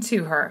listened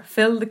to her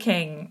fill the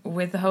King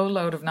with a whole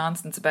load of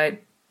nonsense about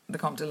the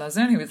Comte de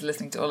Lauzun, who was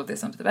listening to all of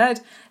this under the bed.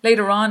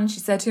 Later on,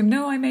 she said to him,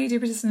 no, I made you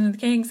petition, and the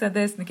King said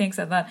this, and the King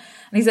said that.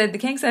 And he said, the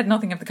King said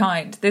nothing of the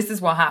kind. This is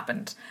what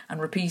happened.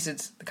 And repeated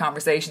the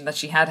conversation that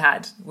she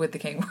had with the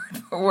King word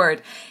for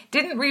word.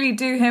 Didn't really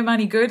do him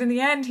any good in the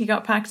end. He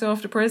got packed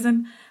off to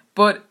prison.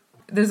 But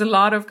there's a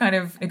lot of kind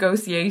of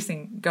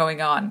negotiating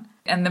going on.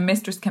 And the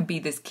mistress can be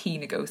this key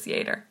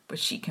negotiator, but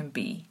she can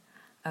be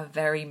a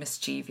very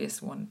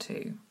mischievous one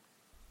too.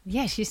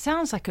 Yeah, she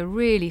sounds like a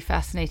really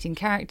fascinating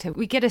character.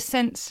 We get a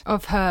sense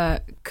of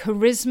her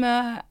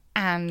charisma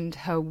and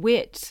her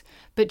wit,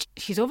 but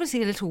she's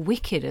obviously a little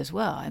wicked as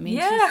well.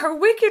 Her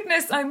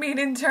wickedness,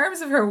 in terms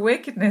of her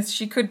wickedness,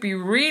 she could be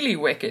really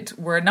wicked.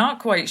 We're not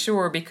quite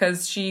sure,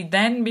 because she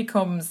then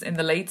becomes, in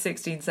the late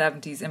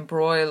 1670s,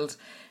 embroiled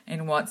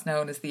in what's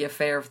known as the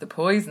affair of the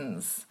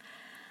poisons.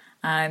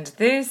 And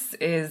this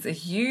is a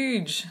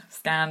huge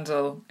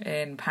scandal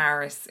in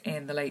Paris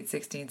in the late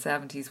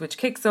 1670s, which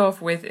kicks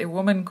off with a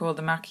woman called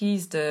the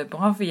Marquise de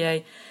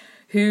Brinvilliers,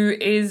 who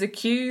is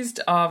accused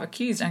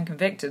and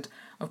convicted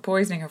of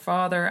poisoning her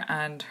father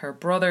and her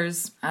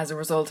brothers as a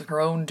result of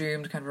her own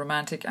doomed kind of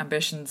romantic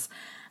ambitions,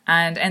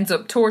 and ends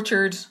up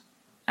tortured,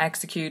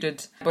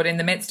 executed. But in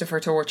the midst of her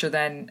torture,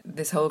 then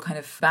this whole kind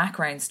of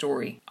background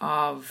story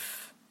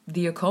of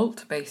the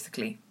occult,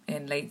 basically,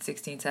 in late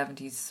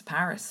 1670s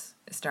Paris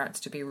starts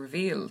to be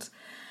revealed.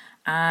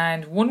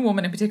 And one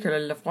woman in particular,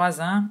 La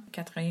Voisin,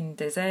 Catherine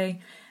Desay,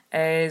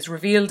 is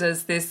revealed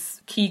as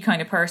this key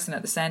kind of person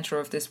at the centre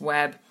of this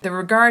web. They're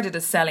regarded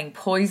as selling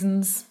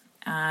poisons,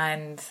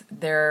 and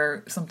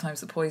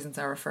sometimes the poisons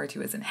are referred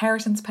to as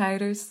inheritance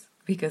powders,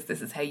 because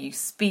this is how you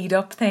speed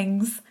up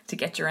things to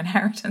get your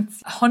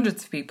inheritance.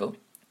 Hundreds of people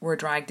were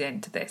dragged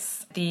into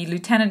this. The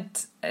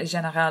Lieutenant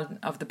General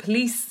of the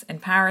police in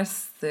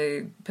Paris,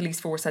 the police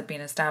force had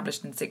been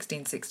established in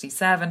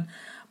 1667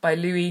 by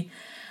Louis.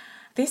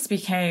 This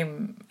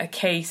became a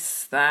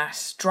case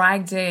that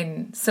dragged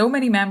in so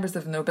many members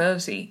of the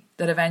nobility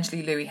that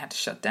eventually Louis had to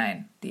shut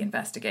down the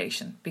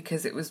investigation,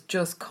 because it was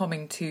just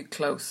coming too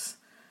close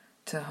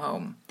to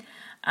home.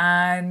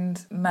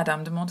 And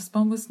Madame de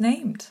Montespan was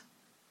named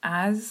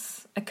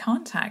as a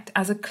contact,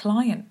 as a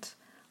client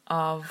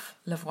of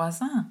La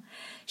Voisin.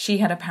 She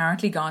had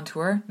apparently gone to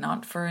her,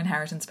 not for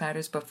inheritance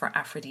powders, but for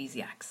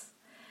aphrodisiacs,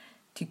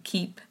 to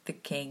keep the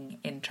king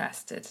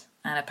interested.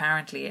 And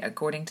apparently,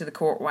 according to the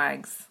court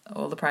wags,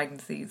 all the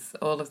pregnancies,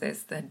 all of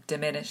this, had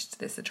diminished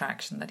this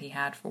attraction that he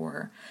had for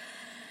her.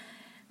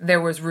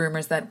 There was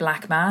rumours that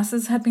black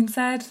masses had been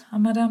said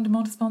on Madame de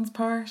Montespan's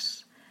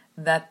part,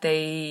 that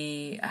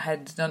they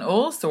had done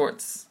all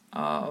sorts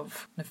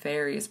of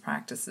nefarious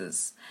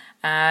practices.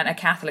 And a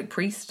Catholic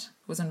priest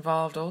was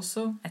involved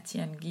also,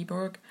 Etienne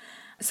Guibourg.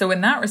 So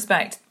in that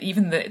respect,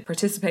 even the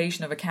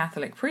participation of a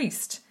Catholic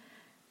priest,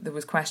 there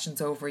was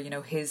questions over,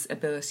 his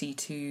ability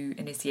to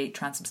initiate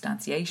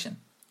transubstantiation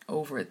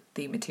over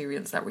the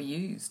materials that were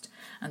used.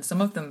 And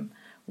some of them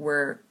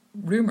were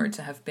rumoured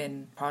to have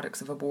been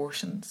products of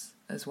abortions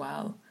as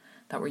well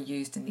that were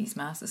used in these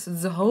masses. So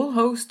there's a whole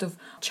host of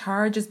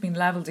charges being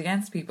levelled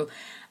against people.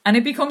 And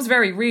it becomes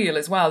very real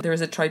as well. There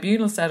is a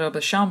tribunal set up,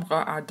 a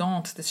chambre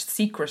ardente, this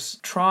secret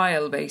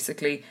trial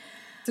basically.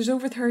 There's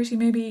over 30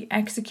 maybe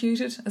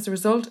executed as a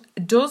result.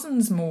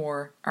 Dozens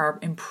more are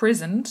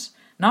imprisoned,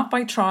 not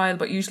by trial,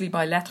 but usually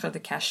by lettre de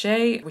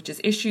cachet, which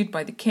is issued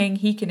by the king.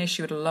 He can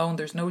issue it alone.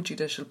 There's no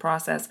judicial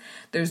process.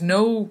 There's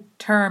no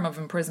term of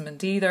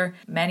imprisonment either.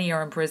 Many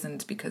are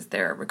imprisoned because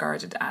they're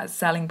regarded as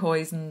selling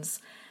poisons.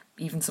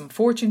 Even some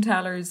fortune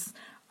tellers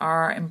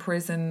are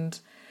imprisoned.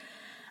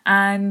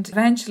 And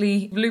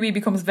eventually Louis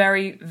becomes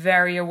very,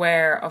 very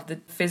aware of the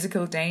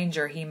physical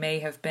danger he may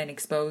have been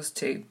exposed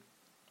to.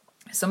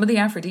 Some of the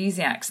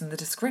aphrodisiacs and the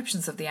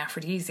descriptions of the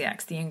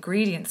aphrodisiacs, the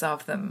ingredients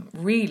of them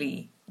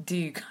really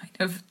do kind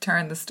of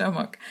turn the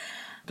stomach.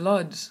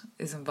 Blood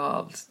is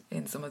involved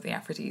in some of the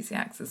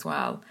aphrodisiacs as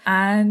well.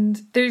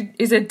 And there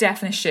is a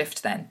definite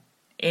shift then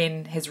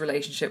in his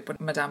relationship with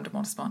Madame de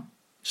Montespan.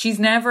 She's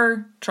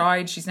never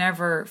tried, she's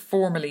never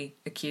formally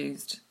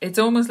accused. It's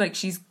almost like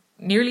she's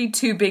nearly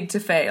too big to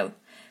fail.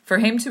 For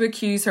him to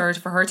accuse her,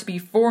 for her to be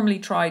formally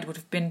tried would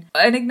have been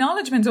an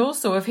acknowledgement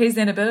also of his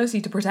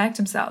inability to protect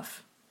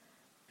himself.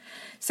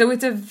 So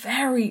it's a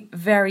very,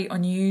 very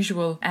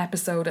unusual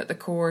episode at the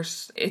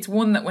court. It's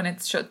one that when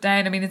it's shut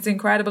down, I mean, it's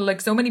incredible.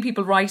 Like, so many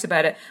people write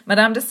about it.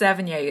 Madame de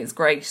Sévigné is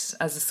great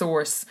as a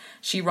source.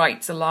 She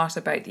writes a lot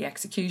about the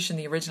execution,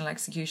 the original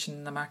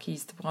execution, the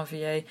Marquise de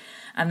Brinvilliers,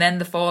 and then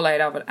the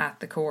fallout of it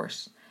at the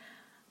court.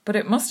 But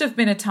it must have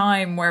been a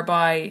time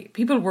whereby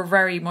people were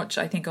very much,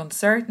 I think,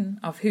 uncertain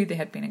of who they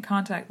had been in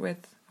contact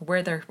with,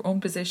 where their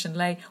own position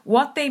lay,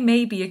 what they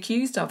may be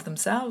accused of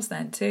themselves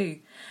then too.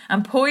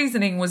 And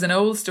poisoning was an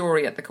old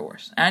story at the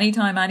court.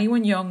 Anytime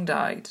anyone young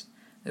died,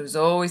 there was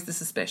always the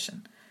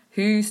suspicion.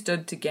 Who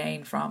stood to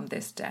gain from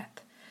this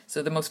death?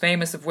 So the most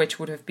famous of which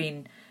would have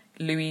been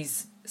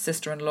Louis's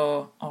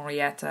sister-in-law,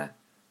 Henrietta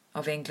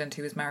of England,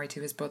 who was married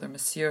to his brother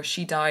Monsieur.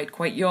 She died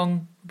quite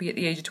young, be at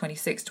the age of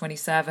 26,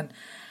 27.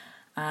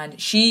 And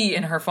she,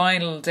 in her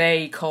final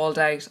day, called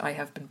out, "I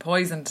have been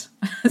poisoned."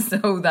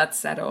 So that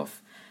set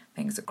off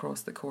things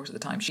across the court at the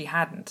time. She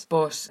hadn't.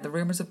 But the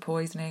rumours of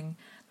poisoning,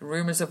 the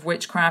rumours of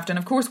witchcraft, and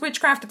of course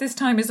witchcraft at this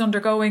time is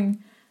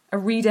undergoing a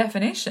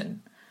redefinition.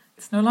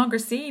 It's no longer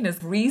seen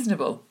as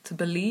reasonable to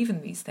believe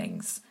in these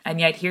things. And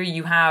yet here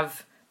you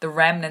have the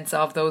remnants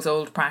of those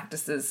old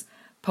practices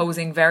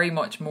posing very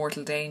much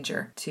mortal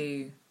danger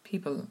to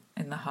people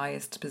in the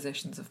highest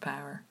positions of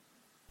power.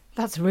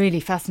 That's a really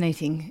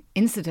fascinating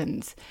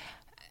incident.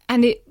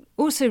 And it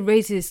also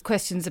raises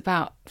questions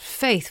about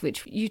faith,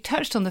 which you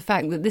touched on the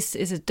fact that this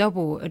is a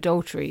double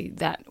adultery,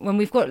 that when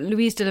we've got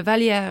Louise de la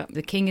Vallière,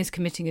 the king is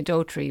committing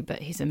adultery,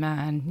 but he's a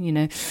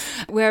man,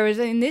 Whereas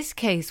in this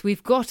case,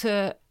 we've got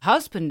a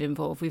husband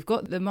involved. We've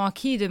got the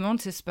Marquis de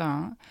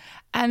Montespan.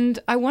 And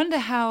I wonder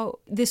how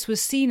this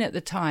was seen at the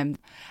time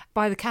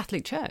by the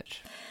Catholic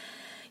Church.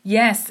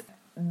 Yes,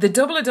 the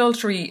double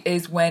adultery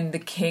is when the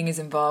king is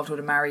involved with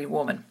a married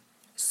woman.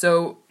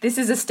 So this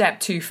is a step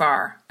too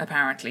far,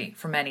 apparently,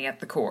 for many at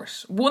the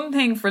court. One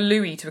thing for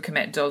Louis to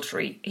commit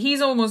adultery,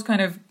 he's almost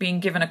kind of being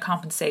given a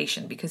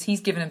compensation because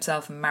he's given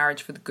himself in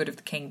marriage for the good of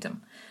the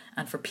kingdom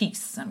and for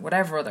peace and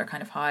whatever other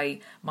kind of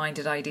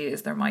high-minded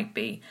ideas there might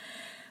be.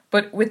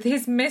 But with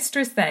his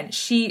mistress then,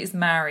 she is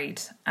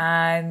married,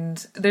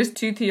 and there's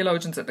two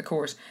theologians at the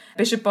court,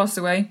 Bishop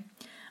Bossuet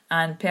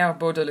and Père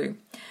Baudelot.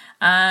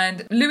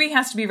 And Louis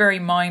has to be very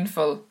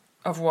mindful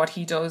of what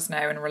he does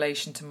now in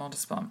relation to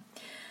Montespan,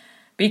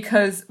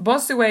 because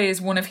Bossuet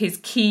is one of his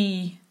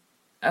key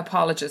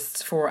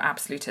apologists for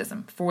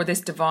absolutism, for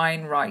this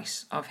divine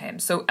right of him.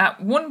 So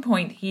at one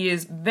point, he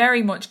is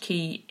very much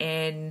key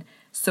in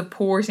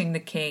supporting the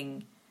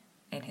king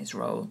in his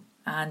role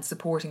and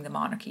supporting the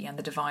monarchy and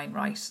the divine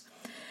right.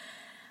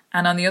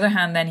 And on the other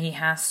hand, then he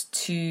has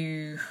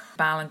to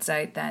balance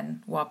out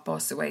then what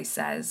Bossuet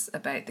says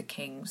about the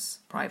king's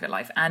private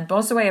life. And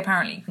Bossuet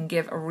apparently can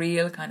give a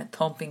real kind of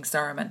thumping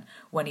sermon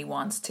when he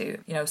wants to,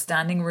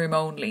 standing room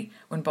only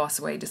when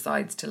Bossuet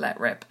decides to let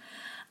rip.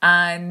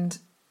 And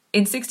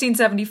in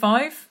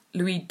 1675,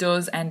 Louis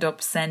does end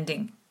up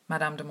sending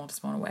Madame de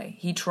Montespan away.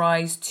 He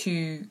tries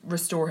to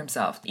restore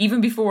himself.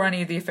 Even before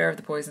any of the affair of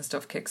the poison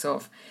stuff kicks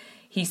off,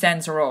 he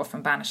sends her off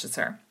and banishes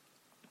her.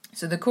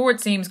 So the court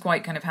seems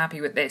quite kind of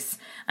happy with this.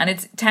 And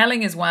it's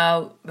telling as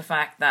well the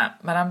fact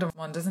that Madame de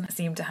Montespan doesn't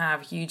seem to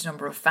have a huge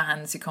number of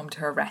fans who come to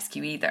her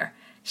rescue either.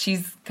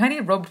 She's kind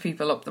of rubbed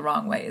people up the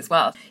wrong way as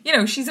well.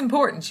 She's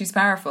important, she's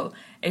powerful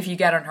if you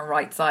get on her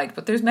right side.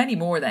 But there's many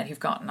more then who've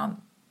gotten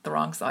on the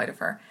wrong side of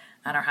her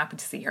and are happy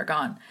to see her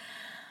gone.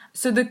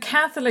 So the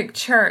Catholic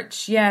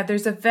Church,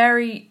 there's a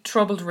very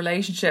troubled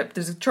relationship.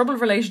 There's a troubled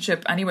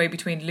relationship anyway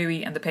between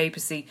Louis and the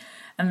papacy.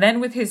 And then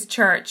with his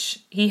church,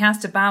 he has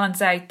to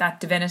balance out that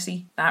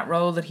divinity, that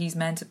role that he's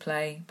meant to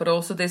play, but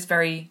also this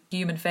very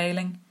human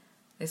failing,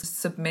 this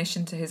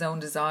submission to his own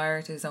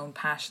desire, to his own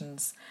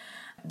passions.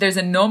 There's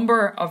a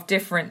number of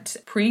different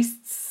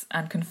priests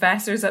and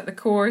confessors at the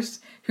court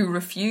who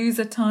refuse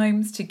at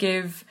times to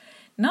give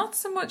not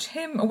so much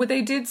him, or what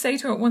they did say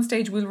to her at one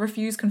stage, we'll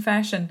refuse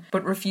confession,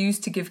 but refuse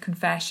to give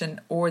confession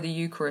or the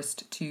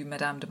Eucharist to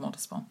Madame de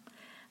Montespan.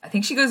 I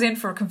think she goes in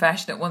for a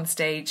confession at one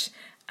stage,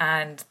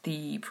 and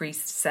the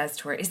priest says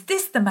to her, is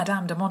this the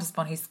Madame de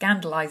Montespan who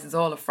scandalises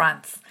all of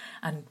France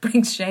and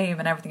brings shame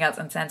and everything else,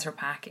 and sends her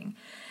packing?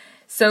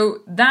 So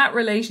that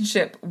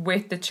relationship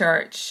with the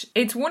church,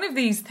 it's one of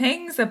these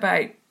things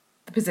about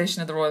the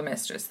position of the royal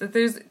mistress, that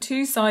there's a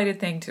two-sided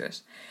thing to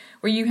it,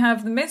 where you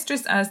have the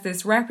mistress as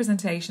this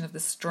representation of the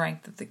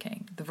strength of the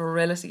king, the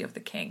virility of the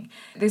king,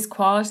 this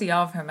quality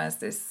of him as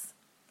this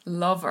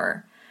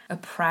lover, a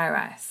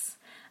prowess.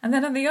 And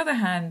then on the other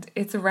hand,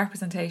 it's a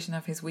representation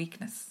of his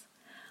weakness,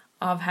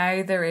 of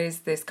how there is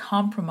this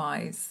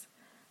compromise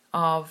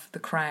of the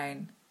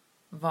crown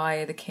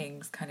via the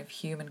king's kind of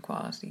human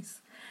qualities.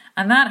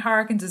 And that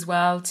harkens as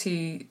well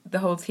to the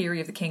whole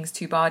theory of the king's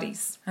two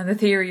bodies. And the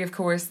theory, of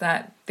course,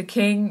 that the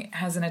king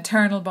has an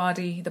eternal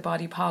body, the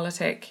body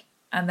politic,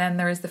 and then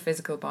there is the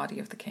physical body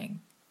of the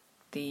king,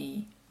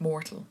 the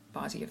mortal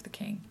body of the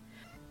king.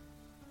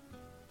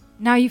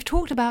 Now, you've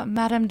talked about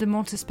Madame de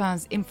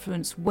Montespan's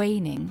influence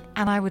waning,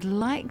 and I would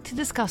like to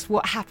discuss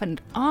what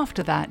happened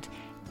after that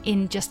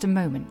in just a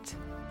moment.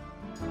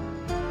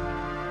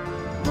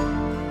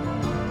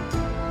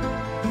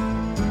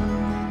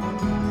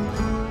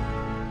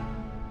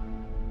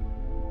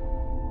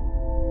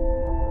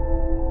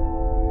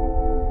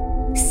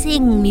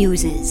 Sing,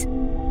 Muses.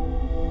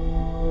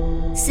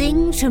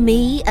 Sing to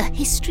me a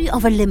history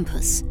of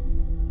Olympus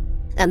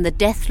and the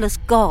deathless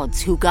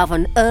gods who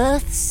govern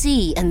earth,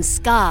 sea, and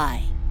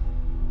sky.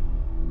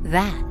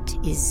 That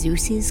is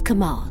Zeus's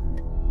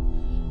command.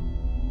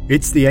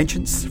 It's The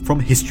Ancients from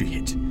History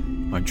Hit.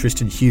 I'm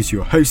Tristan Hughes,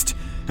 your host,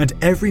 and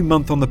every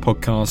month on the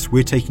podcast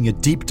we're taking a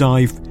deep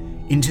dive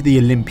into the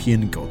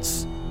Olympian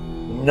gods.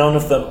 None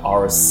of them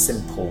are as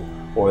simple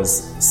or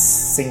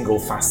as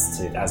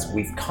single-faceted as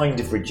we've kind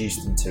of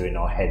reduced them to in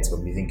our heads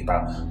when we think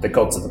about the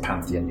gods of the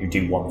pantheon who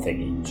do one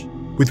thing each.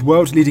 With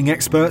world-leading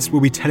experts, we'll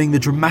be telling the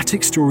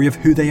dramatic story of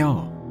who they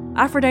are.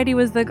 Aphrodite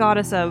was the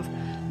goddess of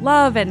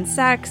love and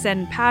sex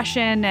and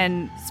passion,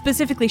 and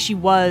specifically she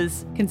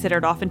was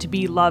considered often to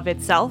be love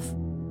itself.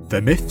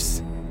 Their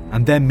myths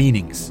and their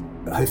meanings.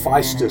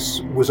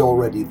 Hephaestus was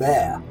already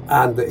there,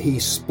 and that he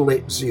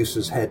split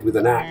Zeus's head with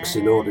an axe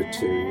in order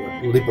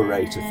to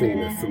liberate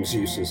Athena from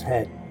Zeus's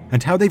head.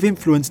 And how they've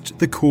influenced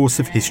the course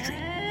of history.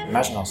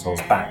 Imagine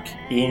ourselves back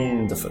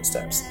in the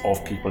footsteps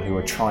of people who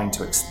are trying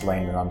to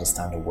explain and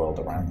understand a world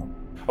around them.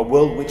 A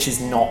world which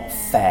is not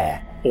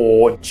fair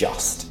or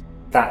just.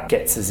 That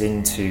gets us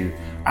into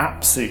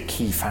absolute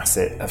key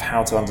facet of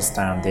how to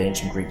understand the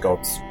ancient Greek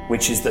gods,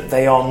 which is that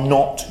they are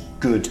not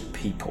good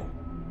people.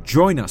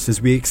 Join us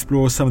as we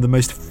explore some of the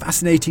most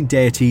fascinating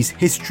deities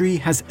history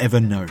has ever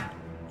known.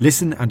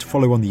 Listen and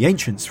follow on The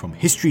Ancients from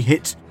History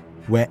Hit,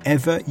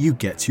 wherever you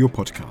get your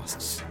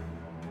podcasts.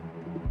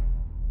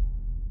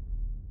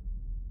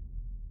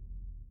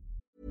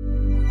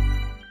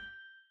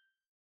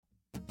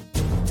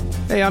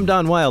 Hey, I'm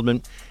Don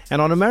Wildman, and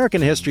on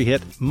American History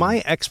Hit, my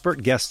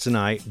expert guests and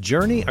I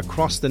journey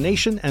across the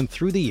nation and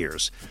through the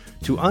years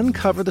to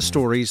uncover the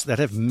stories that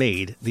have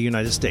made the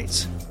United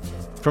States.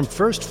 From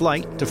first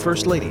flight to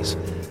first ladies,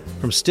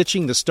 from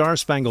stitching the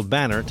Star-Spangled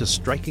Banner to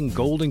striking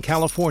gold in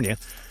California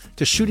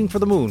to shooting for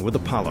the moon with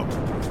Apollo,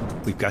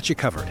 we've got you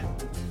covered.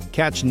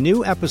 Catch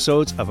new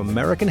episodes of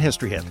American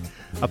History Hit,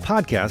 a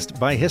podcast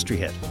by History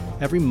Hit,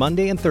 every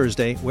Monday and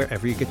Thursday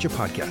wherever you get your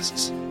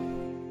podcasts.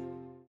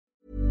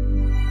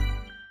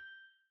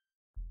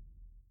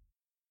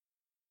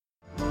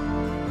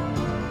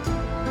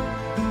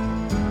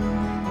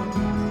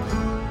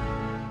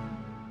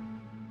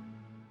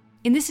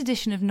 In this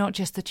edition of Not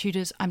Just the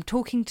Tudors, I'm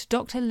talking to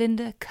Dr.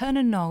 Linda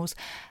Kernan-Knowles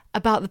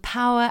about the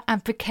power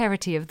and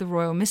precarity of the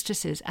royal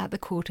mistresses at the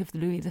court of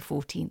Louis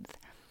XIV.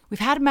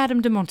 We've had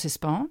Madame de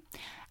Montespan,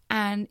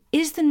 and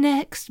is the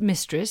next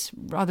mistress,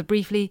 rather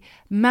briefly,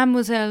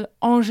 Mademoiselle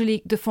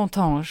Angélique de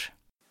Fontanges?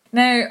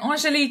 Now,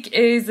 Angélique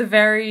is a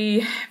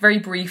very, very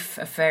brief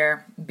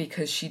affair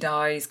because she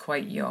dies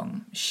quite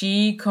young.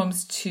 She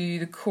comes to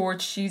the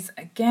court. She's,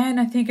 again,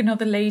 I think,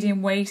 another lady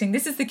in waiting.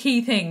 This is the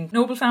key thing.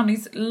 Noble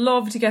families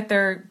love to get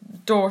their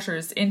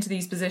daughters into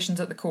these positions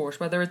at the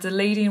court, whether it's a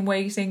lady in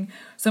waiting,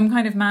 some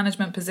kind of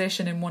management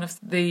position in one of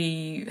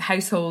the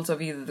households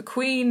of either the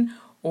Queen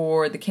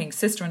or the King's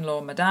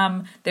sister-in-law,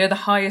 Madame. They're the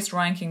highest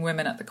ranking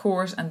women at the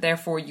court, and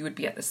therefore you would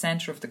be at the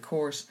centre of the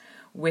court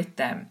with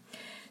them.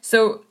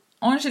 So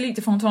Angélique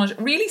de Fontanges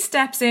really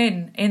steps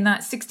in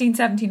that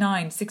 1679,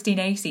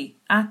 1680,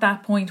 at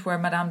that point where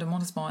Madame de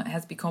Montespan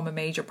has become a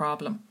major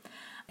problem.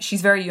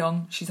 She's very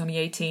young, she's only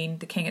 18,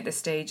 the king at this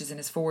stage is in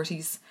his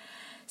 40s.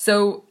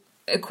 So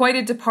quite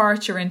a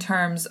departure in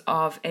terms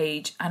of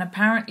age, and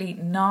apparently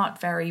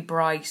not very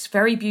bright.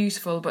 Very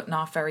beautiful, but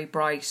not very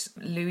bright.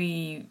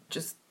 Louis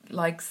just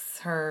likes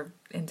her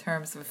in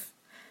terms of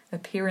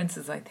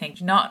appearances, I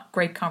think. Not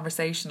great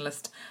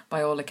conversationalist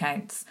by all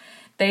accounts.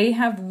 They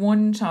have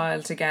one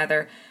child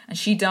together, and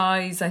she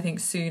dies, I think,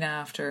 soon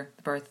after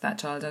the birth of that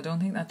child. I don't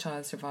think that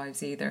child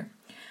survives either.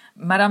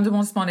 Madame de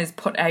Montespan is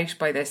put out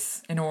by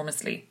this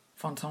enormously.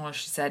 Fontaine,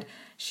 she said,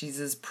 she's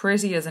as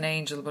pretty as an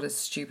angel, but as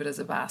stupid as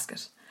a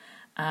basket.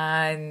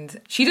 And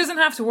she doesn't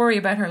have to worry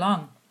about her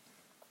long,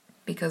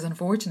 because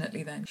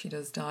unfortunately then she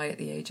does die at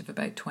the age of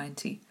about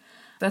 20.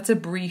 That's a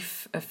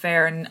brief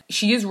affair, and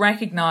she is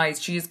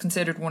recognised, she is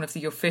considered one of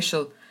the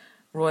official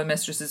royal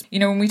mistresses. You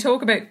know, when we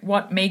talk about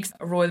what makes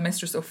a royal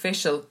mistress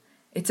official,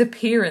 it's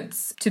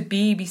appearance, to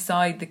be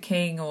beside the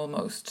king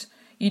almost.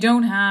 You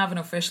don't have an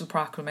official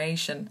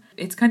proclamation.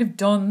 It's kind of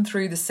done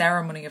through the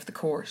ceremony of the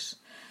court.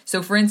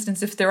 So for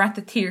instance, if they're at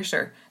the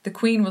theatre, the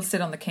queen will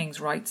sit on the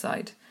king's right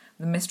side.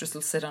 The mistress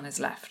will sit on his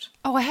left.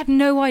 Oh, I had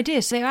no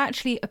idea. So they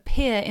actually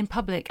appear in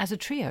public as a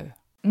trio.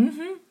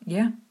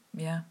 Yeah.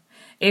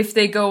 If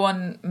they go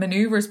on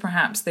manoeuvres,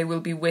 perhaps, they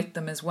will be with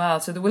them as well.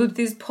 So there will be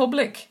this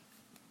public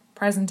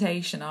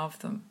presentation of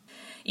them.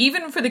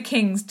 Even for the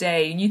King's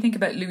Day, and you think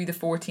about Louis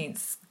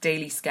XIV's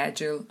daily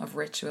schedule of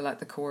ritual at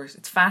the court,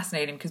 it's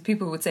fascinating because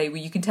people would say, well,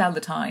 you can tell the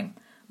time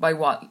by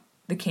what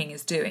the king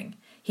is doing.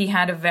 He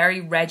had a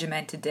very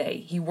regimented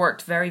day. He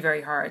worked very,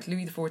 very hard.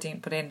 Louis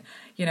XIV put in,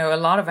 a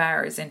lot of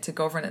hours into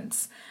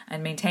governance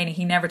and maintaining.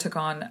 He never took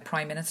on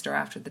prime minister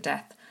after the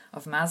death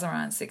of Mazarin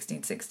in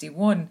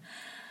 1661.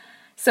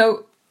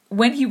 So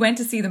when he went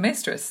to see the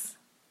mistress,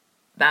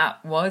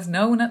 that was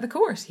known at the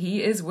court.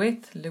 He is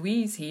with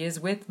Louise. He is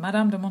with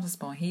Madame de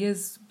Montespan. He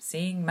is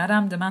seeing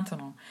Madame de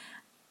Maintenon.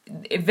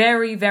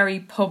 Very, very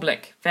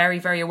public. Very,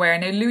 very aware.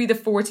 Now, Louis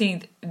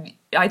XIV,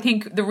 I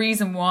think the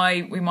reason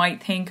why we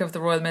might think of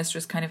the royal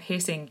mistress kind of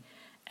hitting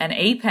an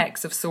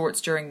apex of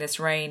sorts during this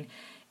reign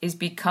is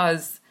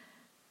because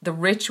the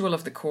ritual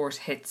of the court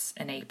hits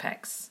an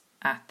apex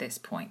at this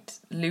point.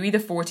 Louis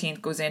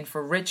XIV goes in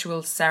for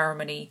ritual,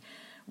 ceremony,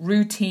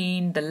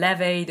 routine, the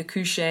lever, the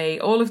coucher,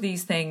 all of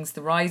these things,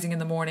 the rising in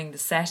the morning, the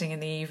setting in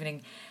the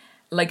evening,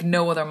 like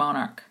no other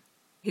monarch.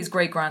 His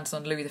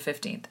great-grandson, Louis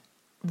XV,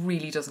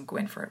 really doesn't go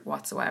in for it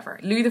whatsoever.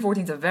 Louis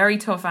XIV is a very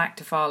tough act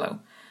to follow,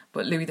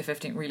 but Louis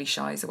XV really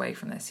shies away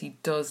from this. He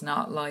does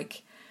not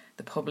like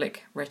the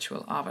public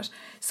ritual of it.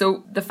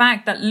 So the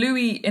fact that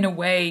Louis, in a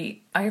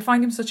way, I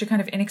find him such a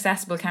kind of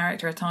inaccessible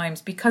character at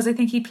times because I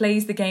think he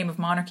plays the game of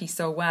monarchy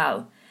so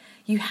well.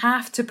 You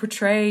have to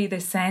portray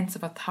this sense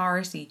of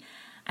authority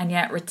and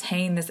yet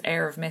retain this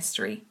air of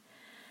mystery.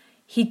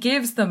 He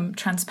gives them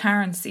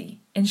transparency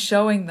in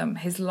showing them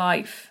his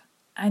life,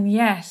 and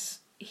yet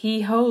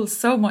he holds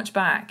so much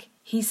back.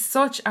 He's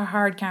such a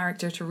hard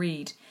character to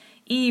read,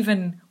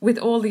 even with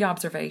all the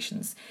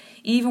observations,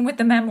 even with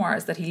the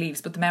memoirs that he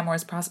leaves, but the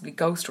memoirs possibly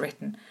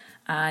ghostwritten,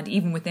 and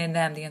even within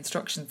them the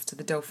instructions to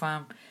the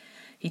Dauphin.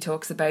 He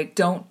talks about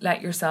don't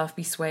let yourself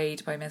be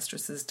swayed by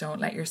mistresses, don't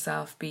let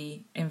yourself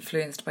be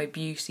influenced by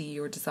beauty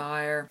or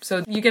desire.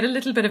 So you get a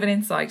little bit of an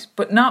insight,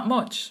 but not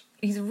much.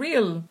 He's a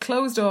real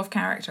closed off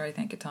character, I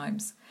think, at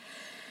times.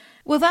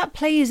 Well, that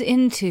plays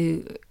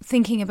into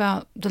thinking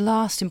about the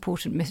last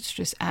important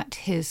mistress at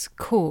his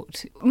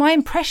court. My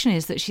impression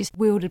is that she's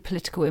wielded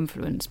political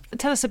influence.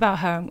 Tell us about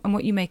her and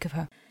what you make of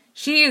her.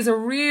 She is a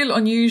real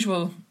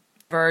unusual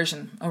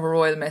version of a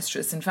royal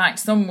mistress. In fact,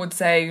 some would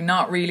say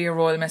not really a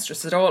royal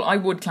mistress at all. I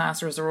would class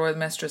her as a royal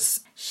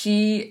mistress.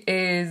 She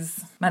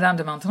is Madame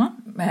de Maintenon,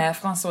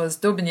 Françoise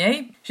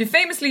d'Aubigné. She's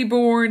famously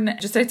born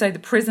just outside the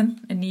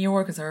prison in New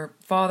York, as her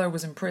father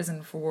was in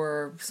prison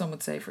for, some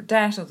would say, for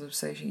debt, others would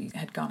say she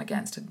had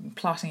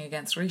plotting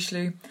against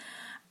Richelieu.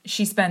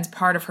 She spends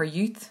part of her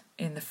youth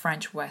in the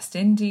French West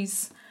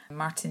Indies,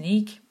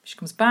 Martinique. She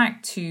comes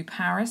back to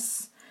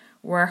Paris,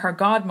 where her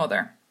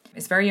godmother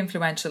is very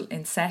influential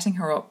in setting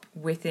her up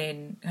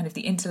within kind of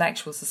the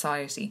intellectual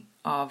society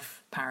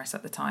of Paris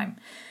at the time.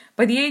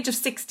 By the age of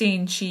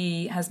 16,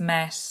 she has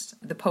met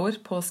the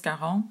poet Paul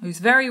Scarron, who's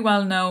very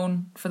well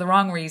known for the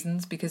wrong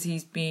reasons because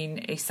he's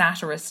been a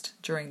satirist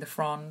during the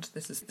Fronde.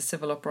 This is the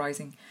civil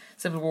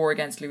war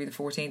against Louis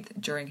XIV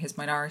during his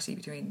minority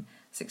between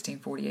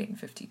 1648 and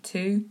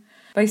 52.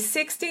 By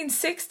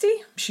 1660,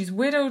 she's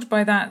widowed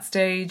by that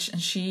stage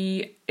and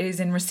she is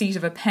in receipt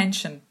of a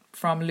pension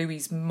from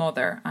Louis's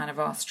mother, Anne of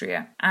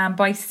Austria. And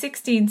by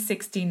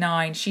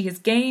 1669, she has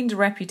gained a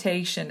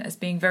reputation as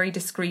being very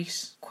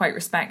discreet, quite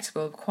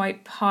respectable,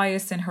 quite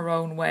pious in her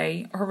own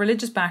way. Her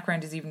religious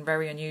background is even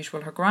very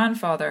unusual. Her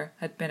grandfather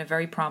had been a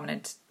very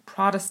prominent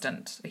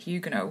Protestant, a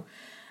Huguenot,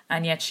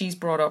 and yet she's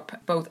brought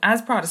up both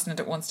as Protestant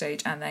at one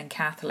stage and then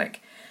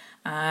Catholic.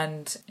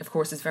 And, of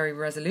course, is very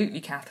resolutely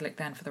Catholic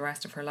then for the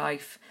rest of her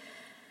life.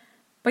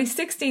 By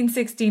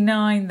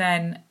 1669,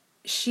 then,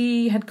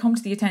 she had come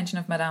to the attention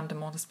of Madame de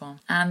Montespan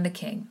and the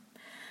king,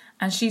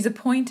 and she's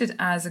appointed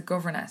as a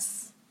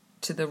governess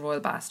to the royal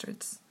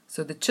bastards,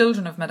 so the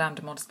children of Madame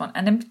de Montespan,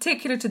 and in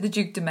particular to the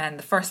Duc de Maine,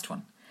 the first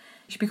one.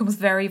 She becomes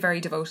very, very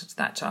devoted to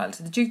that child.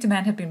 The Duc de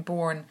Men had been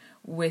born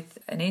with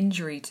an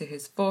injury to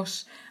his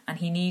foot, and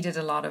he needed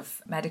a lot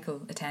of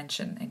medical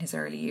attention in his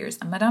early years.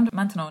 And Madame de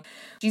Maintenon,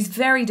 she's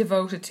very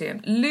devoted to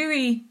him.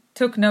 Louis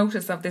took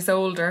notice of this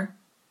older,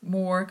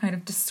 more kind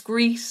of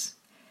discreet,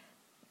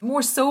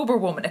 more sober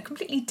woman, a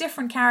completely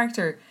different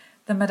character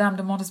than Madame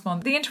de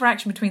Montespan. The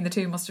interaction between the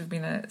two must have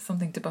been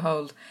something to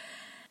behold.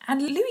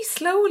 And Louis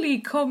slowly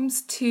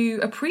comes to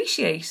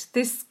appreciate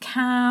this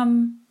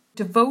calm,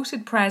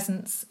 devoted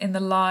presence in the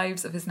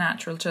lives of his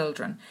natural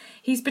children.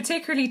 He's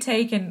particularly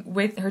taken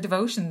with her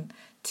devotion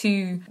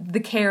to the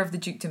care of the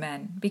Duc de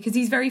Men, because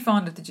he's very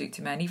fond of the Duc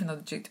de Men, even though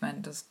the Duc de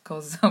Men does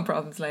cause his own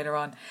problems later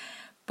on.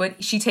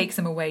 But she takes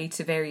him away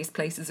to various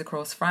places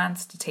across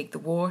France to take the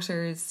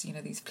waters,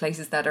 these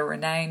places that are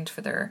renowned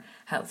for their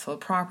healthful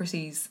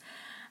properties.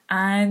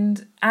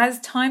 And as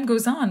time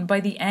goes on, by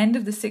the end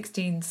of the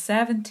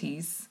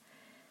 1670s,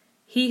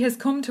 he has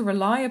come to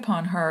rely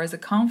upon her as a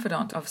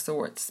confidant of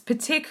sorts,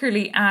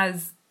 particularly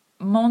as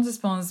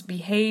Montespan's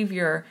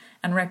behaviour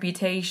and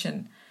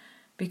reputation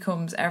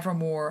becomes ever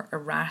more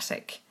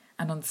erratic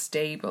and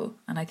unstable.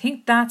 And I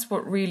think that's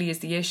what really is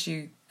the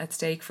issue at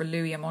stake for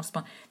Louis and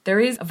Montespan.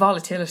 There is a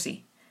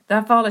volatility.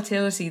 That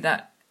volatility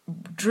that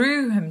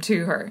drew him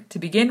to her to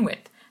begin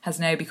with has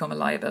now become a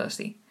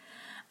liability.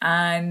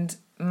 And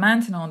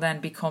Maintenon then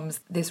becomes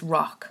this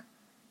rock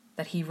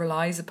that he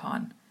relies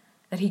upon,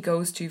 that he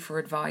goes to for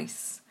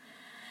advice.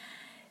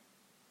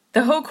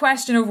 The whole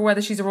question over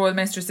whether she's a royal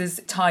mistress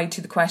is tied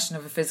to the question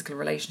of a physical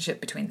relationship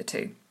between the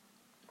two.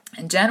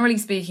 And generally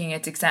speaking,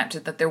 it's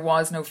accepted that there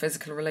was no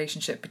physical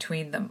relationship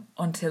between them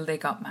until they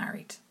got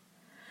married.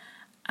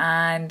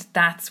 And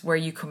that's where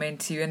you come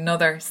into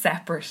another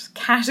separate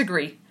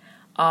category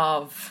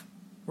of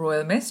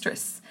royal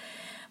mistress.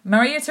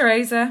 Maria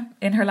Theresa,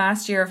 in her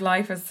last year of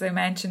life, as I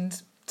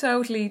mentioned,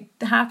 totally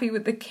happy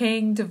with the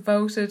king,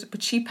 devoted,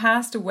 but she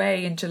passed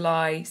away in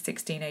July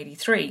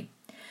 1683.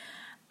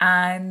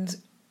 And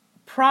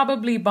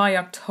probably by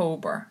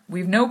October,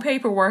 we've no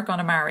paperwork on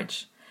a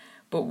marriage,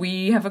 but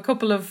we have a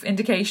couple of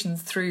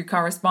indications through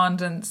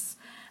correspondence.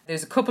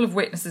 There's a couple of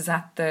witnesses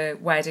at the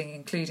wedding,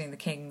 including the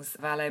king's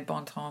valet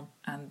Bontemps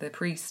and the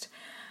priest,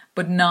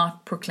 but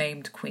not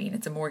proclaimed queen.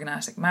 It's a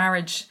morganatic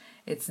marriage.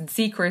 It's in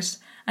secret.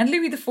 And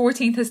Louis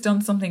XIV has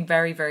done something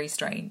very, very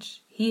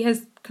strange. He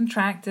has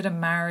contracted a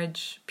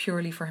marriage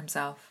purely for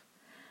himself.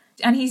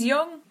 And he's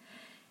young.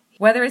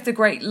 Whether it's a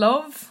great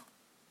love,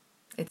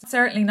 it's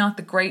certainly not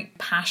the great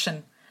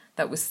passion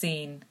that was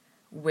seen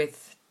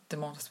with de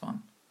Montespan.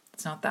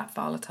 It's not that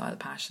volatile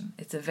passion.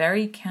 It's a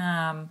very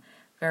calm,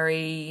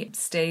 very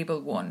stable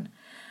one.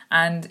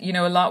 And,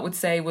 a lot would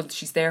say, well,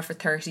 she's there for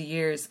 30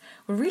 years.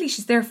 Well, really,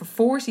 she's there for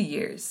 40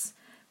 years.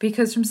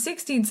 Because from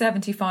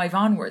 1675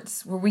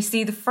 onwards, where we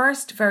see the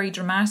first very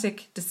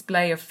dramatic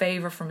display of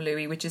favour from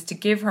Louis, which is to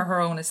give her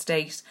her own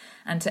estate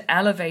and to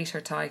elevate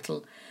her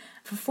title,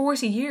 for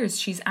 40 years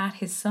she's at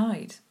his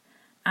side.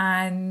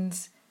 And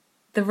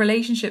the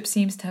relationship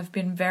seems to have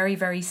been very,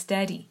 very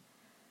steady.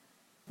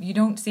 You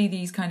don't see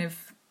these kind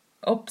of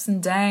ups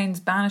and downs,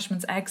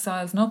 banishments,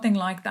 exiles, nothing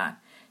like that.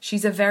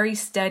 She's a very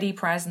steady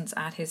presence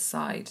at his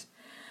side.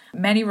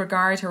 Many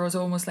regard her as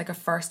almost like a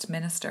first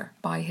minister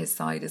by his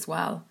side as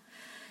well.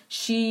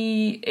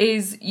 She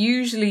is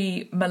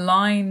usually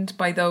maligned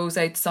by those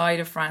outside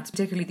of France,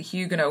 particularly the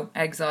Huguenot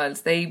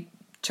exiles. They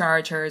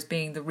charge her as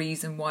being the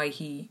reason why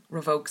he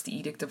revokes the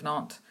Edict of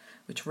Nantes,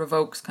 which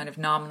revokes kind of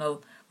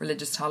nominal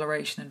religious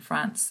toleration in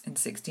France in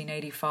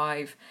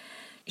 1685.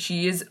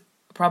 She is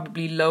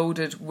probably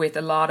loaded with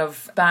a lot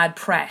of bad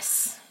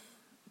press,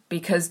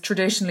 because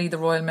traditionally the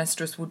royal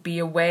mistress would be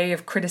a way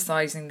of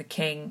criticising the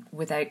king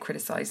without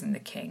criticising the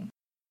king.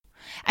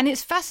 And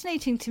it's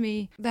fascinating to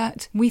me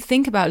that we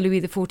think about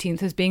Louis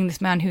XIV as being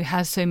this man who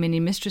has so many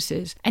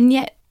mistresses, and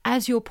yet,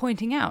 as you're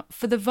pointing out,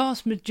 for the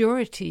vast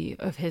majority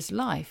of his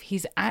life,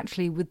 he's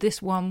actually with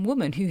this one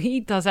woman who he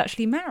does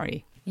actually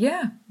marry.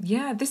 Yeah,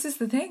 this is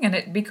the thing. And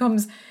it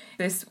becomes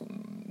this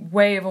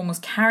way of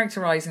almost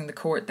characterising the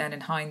court then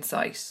in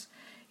hindsight.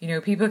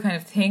 People kind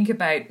of think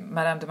about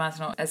Madame de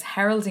Maintenon as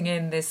heralding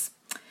in this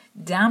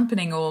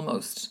dampening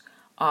almost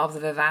of the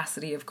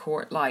vivacity of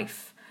court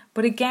life.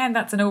 But again,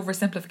 that's an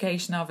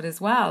oversimplification of it as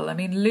well. I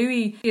mean,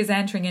 Louis is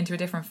entering into a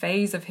different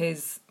phase of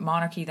his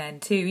monarchy then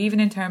too, even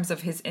in terms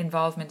of his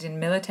involvement in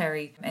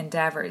military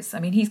endeavours. I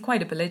mean, he's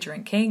quite a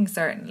belligerent king,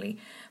 certainly,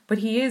 but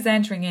he is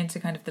entering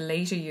into kind of the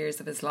later years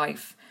of his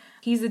life.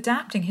 He's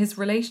adapting. His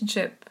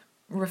relationship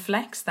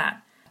reflects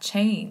that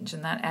change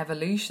and that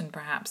evolution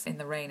perhaps in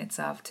the reign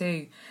itself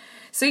too.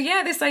 So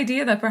yeah, this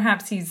idea that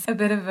perhaps he's a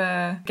bit of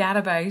a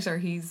gadabout or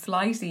he's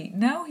flighty.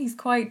 No, he's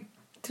quite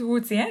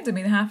towards the end. I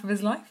mean, half of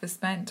his life is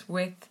spent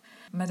with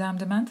Madame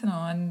de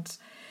Maintenon. And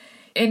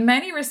in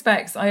many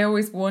respects, I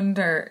always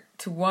wonder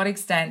to what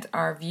extent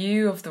our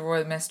view of the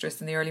royal mistress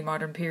in the early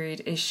modern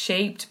period is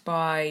shaped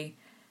by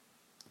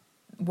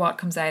what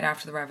comes out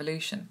after the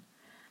revolution.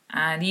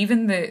 And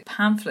even the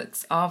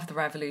pamphlets of the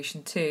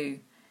revolution too,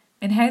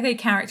 in how they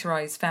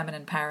characterise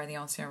feminine power in the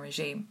Ancien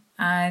Regime.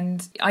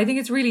 And I think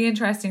it's really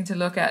interesting to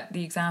look at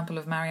the example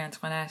of Marie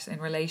Antoinette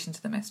in relation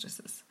to the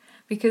mistresses.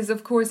 Because,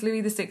 of course,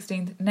 Louis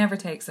XVI never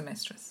takes a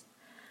mistress.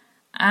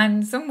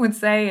 And some would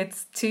say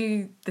it's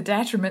to the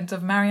detriment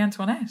of Marie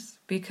Antoinette,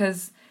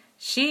 because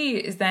she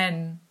is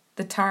then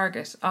the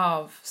target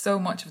of so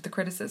much of the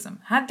criticism.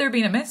 Had there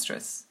been a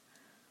mistress,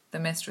 the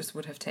mistress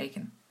would have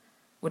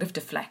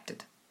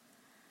deflected.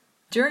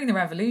 During the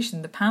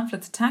Revolution, the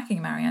pamphlets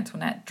attacking Marie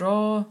Antoinette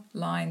draw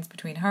lines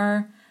between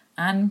her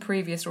and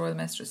previous royal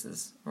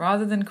mistresses,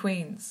 rather than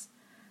queens.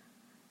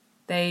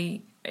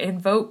 They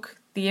invoke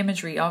the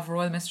imagery of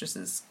royal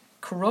mistresses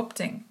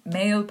corrupting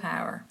male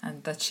power,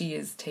 and that she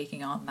is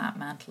taking on that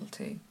mantle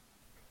too.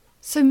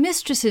 So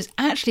mistresses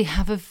actually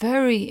have a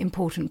very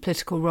important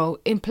political role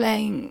in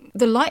playing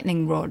the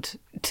lightning rod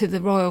to the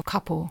royal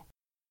couple.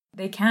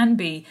 They can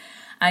be,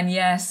 and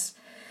yes,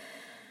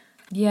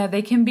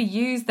 they can be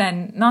used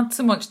then not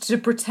so much to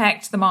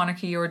protect the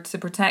monarchy or to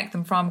protect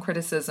them from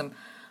criticism,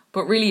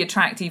 but really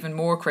attract even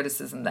more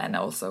criticism then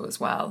also as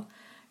well.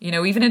 You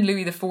know, even in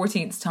Louis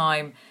XIV's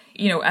time,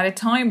 you know, at a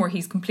time where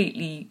he's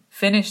completely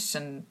finished,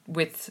 and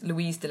with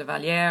Louise de la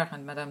Vallière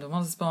and Madame de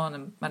Montespan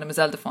and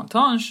Mademoiselle de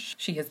Fontanges,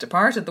 she has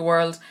departed the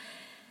world,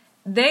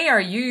 they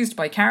are used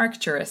by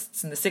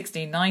caricaturists in the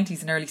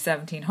 1690s and early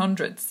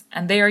 1700s,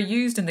 and they are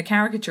used in the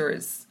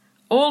caricatures,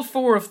 all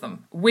four of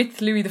them,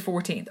 with Louis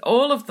XIV,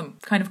 all of them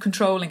kind of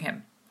controlling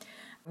him.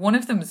 One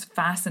of them is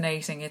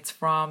fascinating. It's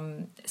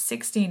from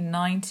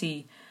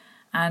 1690,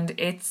 and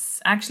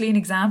it's actually an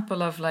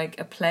example of like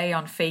a play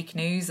on fake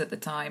news at the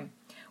time,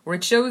 where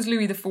it shows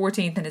Louis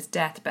XIV in his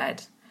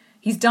deathbed.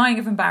 He's dying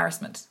of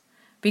embarrassment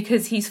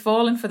because he's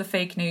fallen for the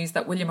fake news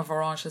that William of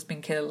Orange has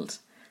been killed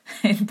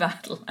in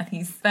battle, and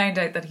he's found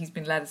out that he's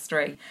been led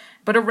astray.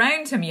 But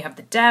around him you have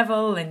the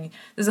devil, and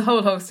there's a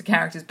whole host of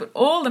characters, but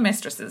all the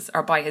mistresses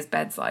are by his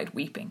bedside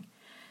weeping.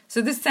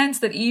 So this sense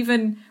that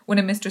even when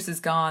a mistress is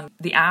gone,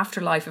 the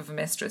afterlife of a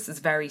mistress is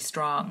very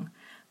strong.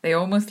 They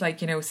almost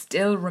like, you know,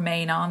 still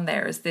remain on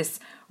there as this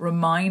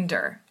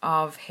reminder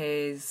of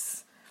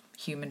his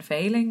human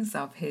failings,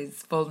 of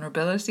his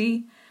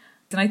vulnerability.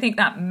 And I think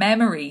that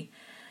memory,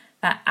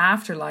 that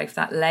afterlife,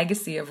 that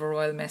legacy of a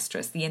royal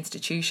mistress, the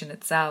institution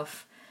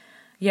itself,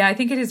 I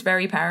think it is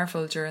very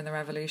powerful during the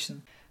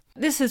Revolution.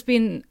 This has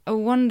been a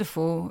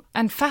wonderful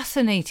and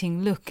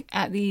fascinating look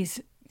at these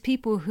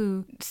people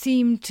who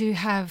seem to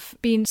have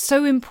been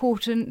so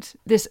important,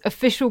 this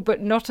official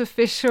but not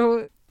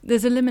official.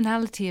 There's a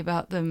liminality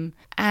about them,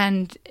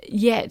 and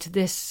yet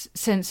this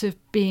sense of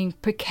being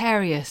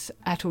precarious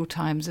at all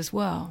times as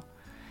well.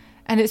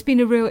 And it's been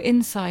a real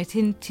insight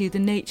into the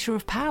nature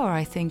of power,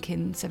 I think,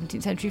 in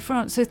 17th century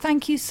France. So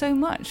thank you so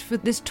much for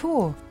this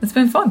tour. It's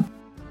been fun.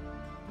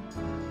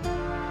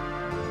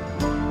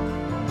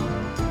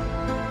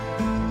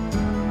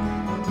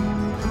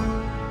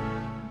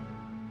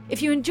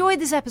 If you enjoyed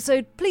this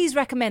episode, please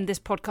recommend this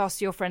podcast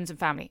to your friends and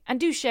family, and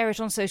do share it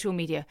on social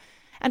media.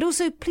 And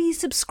also, please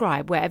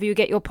subscribe wherever you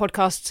get your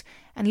podcasts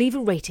and leave a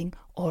rating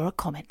or a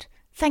comment.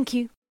 Thank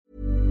you.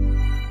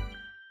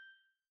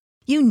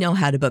 You know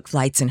how to book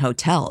flights and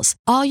hotels.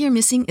 All you're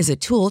missing is a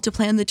tool to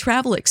plan the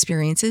travel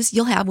experiences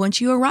you'll have once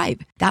you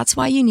arrive. That's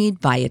why you need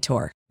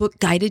Viator. Book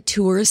guided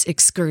tours,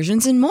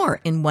 excursions, and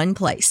more in one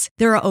place.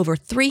 There are over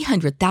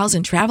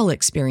 300,000 travel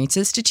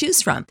experiences to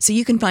choose from, so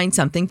you can find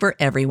something for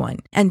everyone.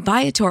 And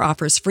Viator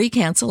offers free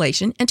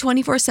cancellation and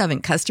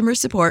 24/7 customer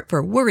support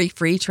for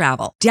worry-free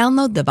travel.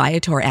 Download the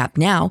Viator app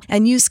now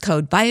and use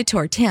code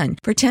Viator10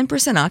 for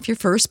 10% off your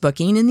first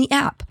booking in the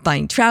app.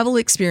 Find travel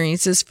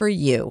experiences for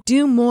you.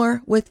 Do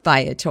more with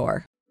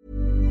Viator.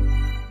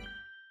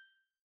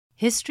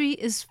 History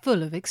is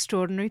full of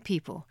extraordinary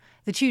people,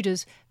 the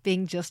Tudors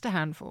being just a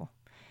handful.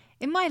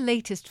 In my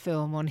latest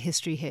film on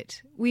History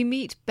Hit, we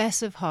meet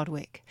Bess of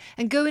Hardwick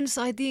and go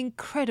inside the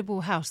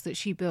incredible house that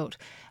she built,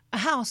 a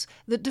house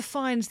that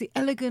defines the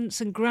elegance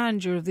and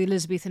grandeur of the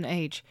Elizabethan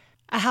age,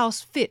 a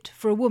house fit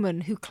for a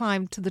woman who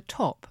climbed to the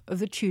top of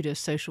the Tudor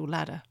social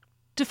ladder.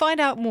 To find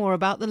out more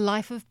about the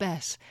life of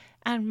Bess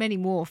and many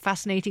more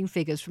fascinating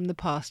figures from the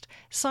past,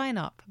 sign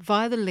up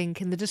via the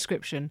link in the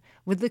description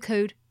with the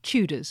code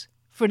TUDORS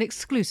for an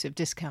exclusive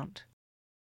discount.